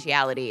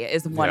 Confidentiality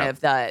is one Yeah.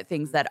 of the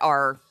things that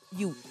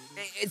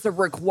it's a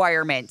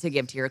requirement to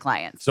give to your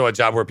clients. So a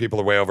job where people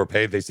are way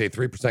overpaid, they say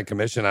 3%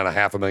 commission on a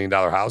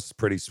 $500,000 house is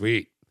pretty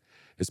sweet,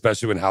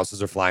 especially when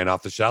houses are flying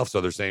off the shelf.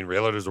 So they're saying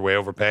realtors are way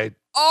overpaid.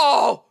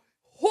 Oh,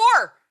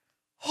 whore.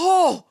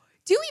 Oh,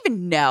 do you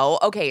even know?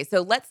 Okay,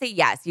 so let's say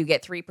yes, you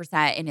get 3%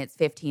 and it's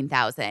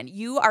 $15,000.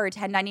 You are a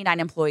 1099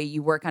 employee.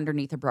 You work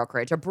underneath a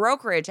brokerage. A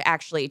brokerage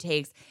actually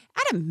takes,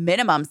 at a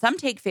minimum, some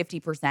take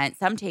 50%,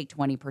 some take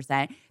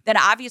 20%. Then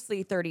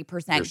obviously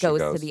 30%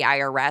 goes to the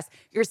IRS.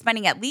 You're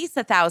spending at least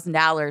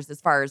 $1,000 as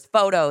far as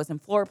photos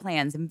and floor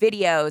plans and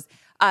videos.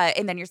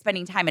 And then you're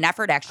spending time and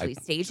effort actually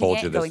staging told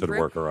it, you this going would through.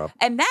 work her up.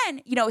 And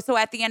then, so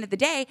at the end of the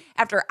day,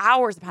 after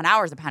hours upon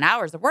hours upon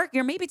hours of work,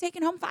 you're maybe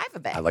taking home 5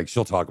 of it.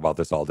 She'll talk about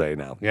this all day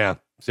now. Yeah,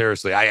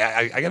 seriously.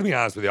 I got to be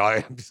honest with you.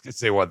 I'm just going to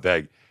say one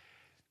thing.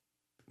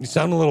 You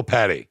sound a little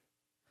petty.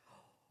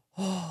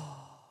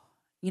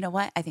 You know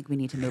what? I think we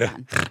need to move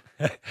on.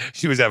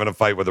 She was having a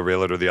fight with a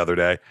realtor the other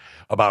day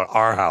about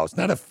our house.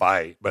 Not a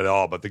fight,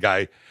 but the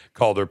guy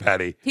called her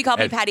petty. He called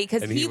me petty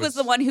because and he was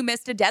the one who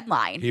missed a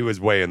deadline. He was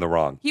way in the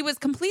wrong. He was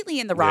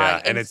completely in the wrong.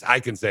 Yeah, and I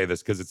can say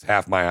this because it's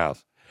half my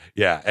house.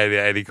 Yeah,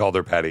 and he called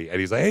her petty. And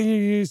he's like,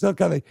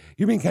 hey,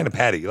 you're being kind of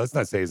petty. Let's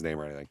not say his name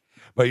or anything.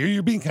 But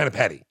you're being kind of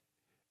petty.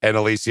 And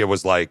Alicia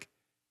was like,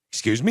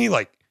 excuse me?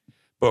 Like,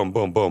 boom,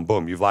 boom, boom,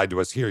 boom. You've lied to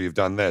us here. You've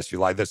done this. You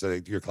lied this.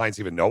 Your clients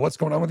even know what's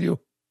going on with you?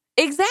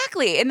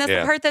 Exactly. And that's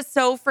the part that's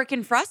so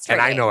freaking frustrating.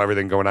 And I know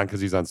everything going on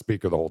because he's on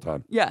speaker the whole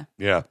time. Yeah.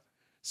 Yeah.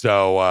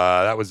 So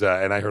that was,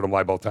 and I heard him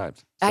lie both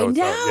times. So I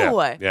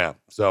know. Yeah.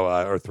 So,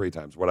 or 3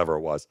 times, whatever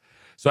it was.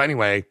 So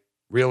anyway,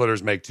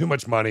 realtors make too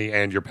much money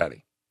and you're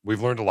petty.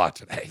 We've learned a lot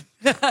today.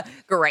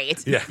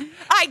 Great. Yeah.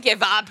 I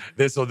give up.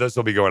 This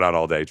will be going on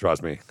all day.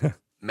 Trust me.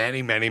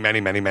 Many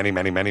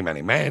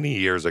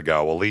years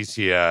ago,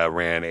 Alicia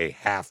ran a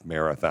half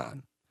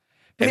marathon.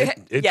 And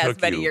it yes,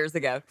 took many you years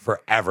ago.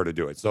 forever to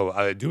do it.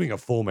 So doing a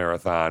full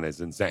marathon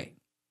is insane.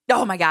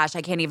 Oh my gosh,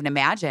 I can't even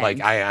imagine.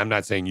 Like, I'm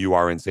not saying you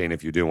are insane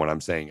if you do one.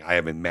 I'm saying I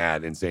have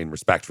insane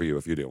respect for you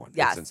if you do one.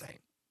 Yes. It's insane.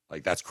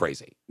 Like, that's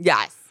crazy.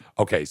 Yes.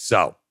 Okay,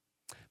 so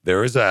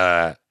there is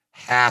a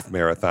half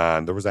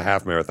marathon. There was a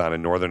half marathon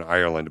in Northern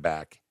Ireland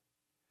back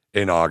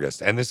in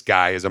August. And this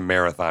guy is a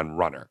marathon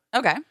runner.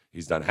 Okay.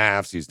 He's done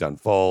halves. He's done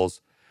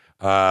fulls.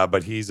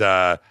 But he's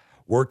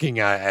working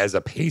as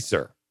a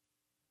pacer.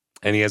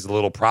 And he has a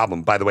little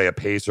problem. By the way, a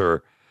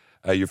pacer,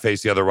 you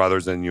face the other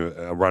runners and you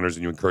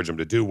encourage them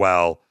to do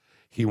well.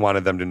 He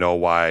wanted them to know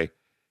why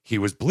he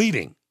was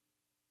bleeding.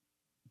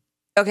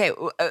 Okay.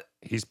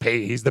 He's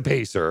the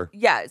pacer.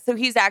 Yeah. So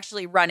he's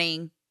actually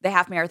running the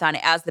half marathon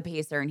as the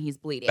pacer and he's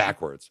bleeding.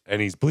 Backwards. And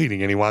he's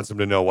bleeding and he wants them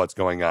to know what's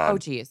going on. Oh,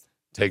 geez.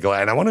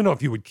 And I want to know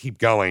if you would keep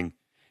going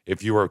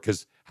if you were,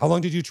 because how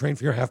long did you train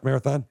for your half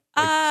marathon?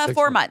 Like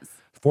 4 months.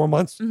 4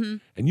 months? Mm-hmm.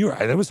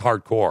 And that was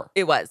hardcore.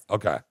 It was.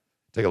 Okay.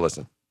 Take a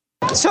listen.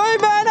 2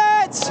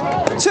 minutes!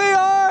 2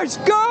 hours!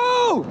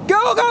 Go!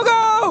 Go, go,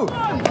 go!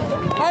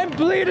 I'm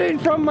bleeding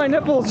from my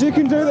nipples. You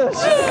can do this.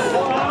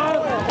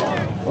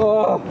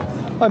 Oh,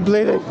 I'm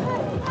bleeding.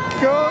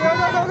 Go, go,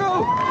 go, go,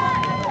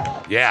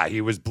 go! Yeah,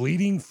 he was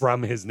bleeding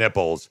from his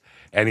nipples,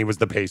 and he was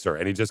the pacer,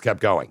 and he just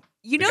kept going.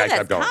 You know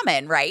that's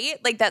common, right?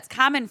 Like, that's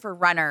common for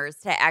runners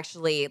to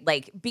actually,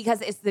 because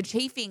it's the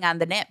chafing on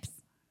the nips.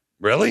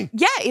 Really?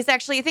 Yeah, it's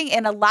actually a thing.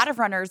 And a lot of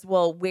runners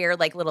will wear,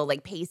 little,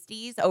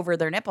 pasties over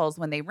their nipples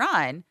when they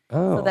run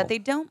so that they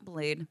don't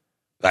bleed.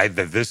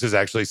 This is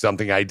actually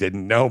something I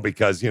didn't know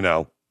because,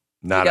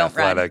 not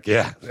athletic. Run.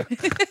 Yeah.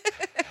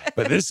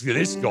 But this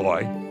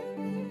guy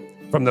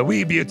from the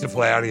wee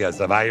beautiful areas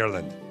of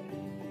Ireland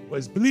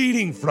was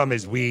bleeding from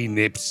his wee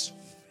nips.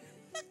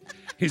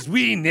 His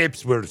wee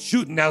nips were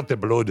shooting out the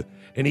blood,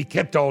 and he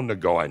kept on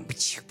going.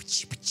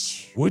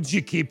 Would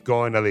you keep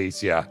going,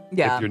 Alicia,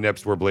 if your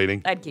nips were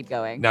bleeding? I'd keep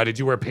going. Now, did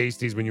you wear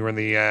pasties when you were in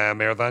the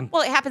marathon?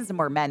 Well, it happens to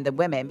more men than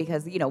women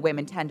because,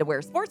 women tend to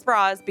wear sports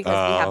bras because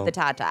we have the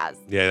tatas.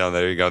 Yeah, no,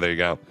 there you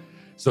go.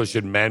 So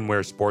should men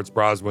wear sports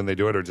bras when they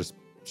do it or just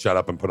shut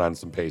up and put on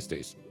some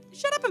pasties?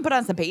 Shut up and put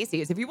on some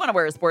pasties. If you want to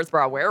wear a sports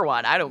bra, wear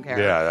one. I don't care.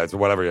 Yeah, that's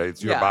whatever.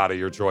 It's your body,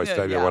 your choice.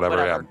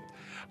 Whatever. Yeah.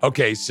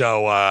 Okay,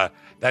 so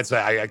that's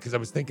because I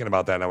was thinking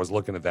about that and I was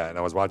looking at that and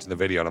I was watching the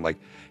video and I'm like,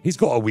 he's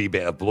got a wee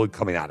bit of blood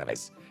coming out of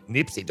his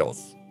nipsy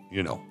does,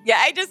 Yeah,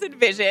 I just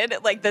envisioned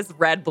this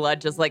red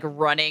blood just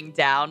running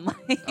down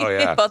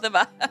both of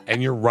us.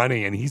 And you're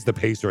running and he's the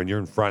pacer and you're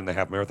in front in the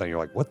half marathon. You're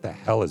like, what the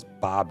hell is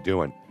Bob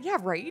doing? Yeah,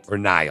 right. Or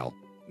Niall.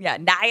 Yeah,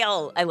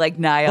 Niall. I like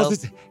Niall.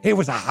 It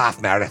was a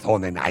half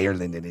marathon in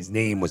Ireland and his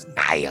name was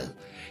Niall.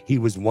 He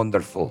was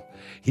wonderful.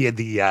 He had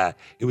it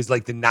was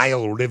like the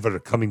Nile River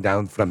coming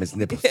down from his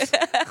nipples.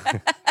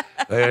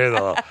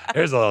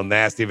 Here's a little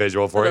nasty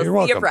visual for you. You're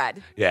welcome. Sea of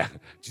Red. Yeah.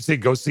 Did you say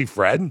go see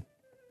Fred?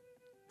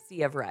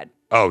 Sea of Red.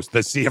 Oh,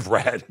 the Sea of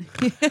Red.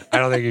 I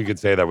don't think you could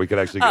say that. We could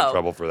actually get in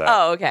trouble for that.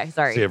 Oh, okay.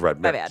 Sorry. Sea of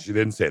Red. My bad. She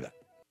didn't say that.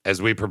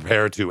 As we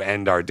prepare to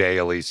end our day,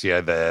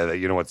 Alicia,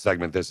 you know what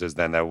segment this is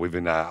then that we've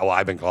been,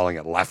 I've been calling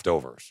it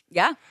leftovers.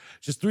 Yeah.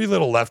 Just 3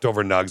 little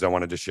leftover nugs I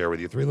wanted to share with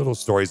you. 3 little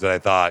stories that I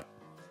thought,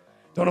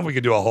 don't know if we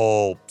could do a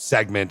whole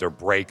segment or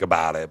break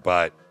about it,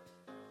 but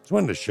just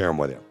wanted to share them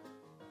with you.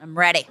 I'm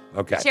ready.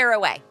 Okay. Share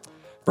away.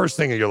 First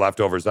thing of your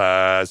leftovers.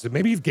 So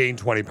maybe you've gained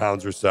 20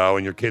 pounds or so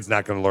and your kid's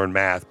not going to learn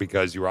math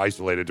because you were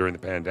isolated during the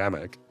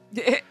pandemic.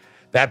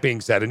 That being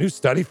said, a new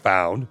study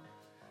found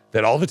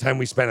that all the time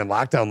we spent in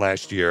lockdown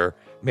last year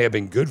may have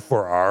been good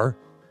for our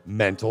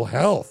mental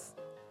health.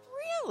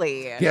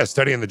 Really? Yeah, a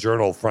study in the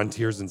journal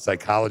Frontiers in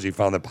Psychology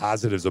found that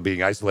positives of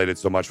being isolated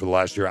so much for the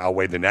last year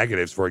outweighed the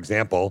negatives. For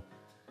example,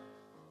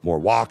 more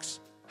walks,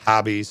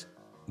 hobbies,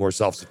 more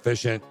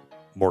self-sufficient,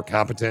 more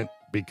competent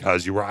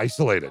because you were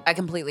isolated. I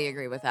completely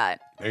agree with that.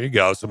 There you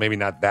go. So maybe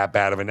not that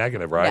bad of a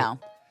negative, right? No.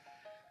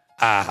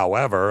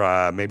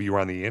 However, maybe you were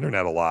on the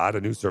internet a lot.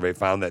 A new survey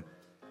found that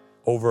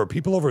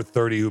people over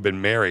 30 who've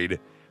been married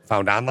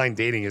found online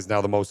dating is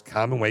now the most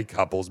common way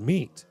couples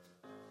meet.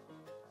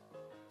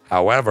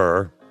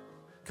 However,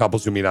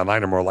 couples who meet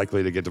online are more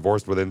likely to get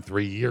divorced within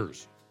 3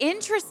 years.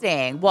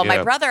 Interesting. Well,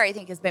 my brother, I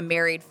think, has been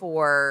married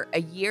for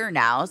a year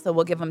now, so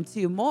we'll give him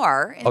 2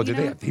 more. And, Did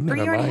they? They met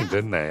online,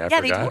 didn't they? I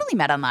forgot. They totally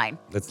met online.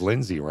 That's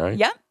Lindsay, right?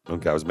 Yep.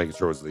 Okay, I was making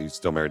sure he's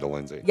still married to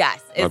Lindsay.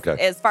 Yes,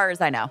 as far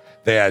as I know.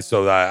 Yeah,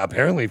 so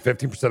apparently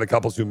 15% of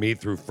couples who meet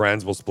through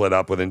friends will split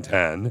up within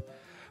 10,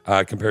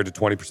 compared to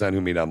 20%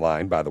 who meet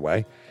online, by the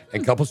way.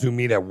 And couples who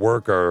meet at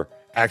work are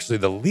actually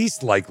the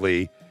least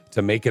likely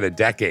to make it a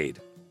decade.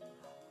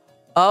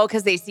 Oh,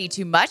 because they see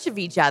too much of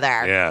each other.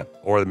 Yeah,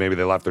 or maybe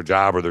they left their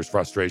job or there's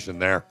frustration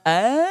there.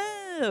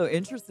 Oh,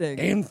 interesting.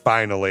 And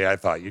finally, I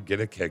thought you'd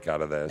get a kick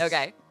out of this.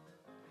 Okay.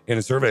 In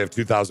a survey of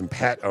 2,000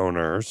 pet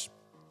owners,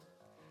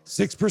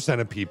 6%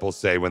 of people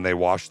say when they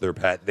wash their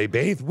pet, they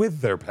bathe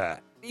with their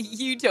pet.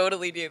 You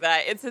totally do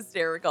that. It's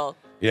hysterical.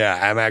 Yeah,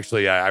 I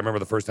remember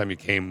the first time you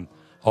came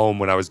home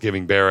when I was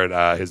giving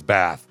Barrett his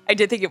bath. I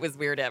did think it was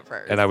weird at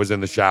first. And I was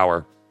in the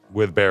shower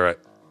with Barrett.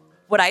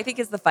 What I think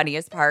is the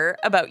funniest part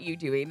about you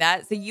doing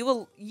that, so you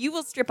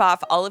will strip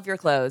off all of your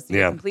clothes. So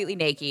you're completely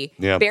naked.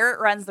 Yeah. Barrett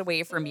runs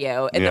away from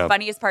you. And the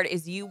funniest part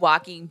is you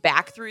walking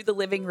back through the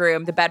living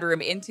room, the bedroom,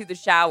 into the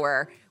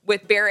shower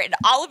with Barrett, and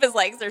all of his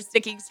legs are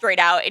sticking straight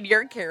out, and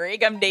you're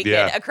carrying him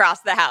naked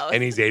across the house.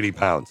 And he's 80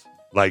 pounds.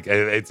 Like,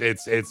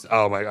 it's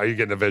oh my, are you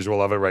getting a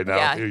visual of it right now?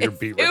 Yeah, You're it's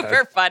beat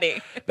super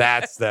funny.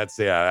 That's,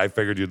 I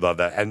figured you'd love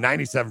that. And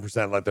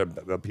 97% let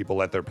the people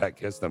let their pet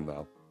kiss them,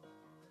 though.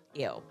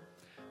 Ew.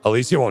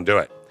 Alicia won't do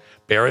it.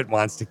 Barrett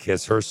wants to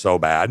kiss her so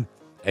bad,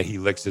 and he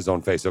licks his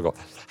own face. He'll go.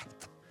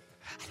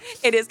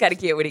 It is kind of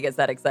cute when he gets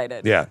that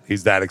excited. Yeah,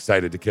 he's that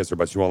excited to kiss her,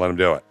 but she won't let him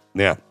do it.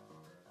 Yeah.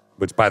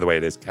 Which, by the way,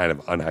 it is kind of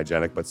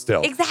unhygienic, but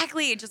still.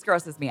 Exactly. It just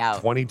grosses me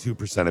out.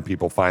 22% of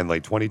people, finally,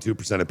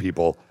 22% of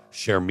people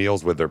share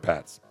meals with their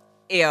pets.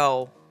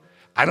 Ew.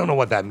 I don't know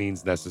what that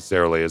means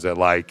necessarily. Is it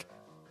like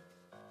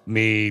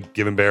me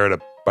giving Barrett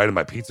a bite of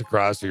my pizza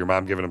crust or your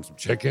mom giving him some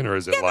chicken? Or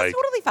is it like that's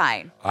totally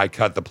fine. I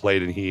cut the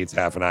plate and he eats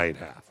half and I eat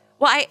half?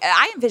 Well,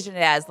 I envision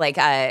it as like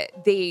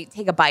they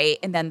take a bite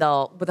and then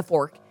they'll, with a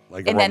fork,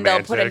 like and then they'll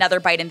put romantic? another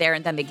bite in there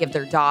and then they give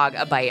their dog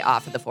a bite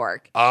off of the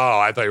fork. Oh,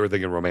 I thought you were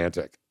thinking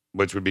romantic,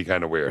 which would be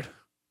kind of weird.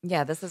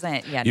 Yeah, this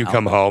isn't, You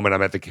come home and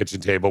I'm at the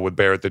kitchen table with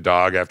Barrett the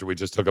dog after we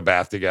just took a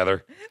bath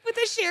together. With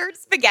a shared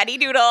spaghetti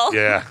noodle.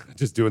 Yeah,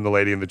 just doing the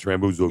lady in the tram.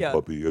 Who's a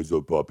puppy? Who's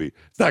a puppy?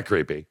 It's not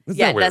creepy. It's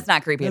not weird. That's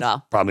not creepy at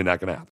all. Probably not going to happen.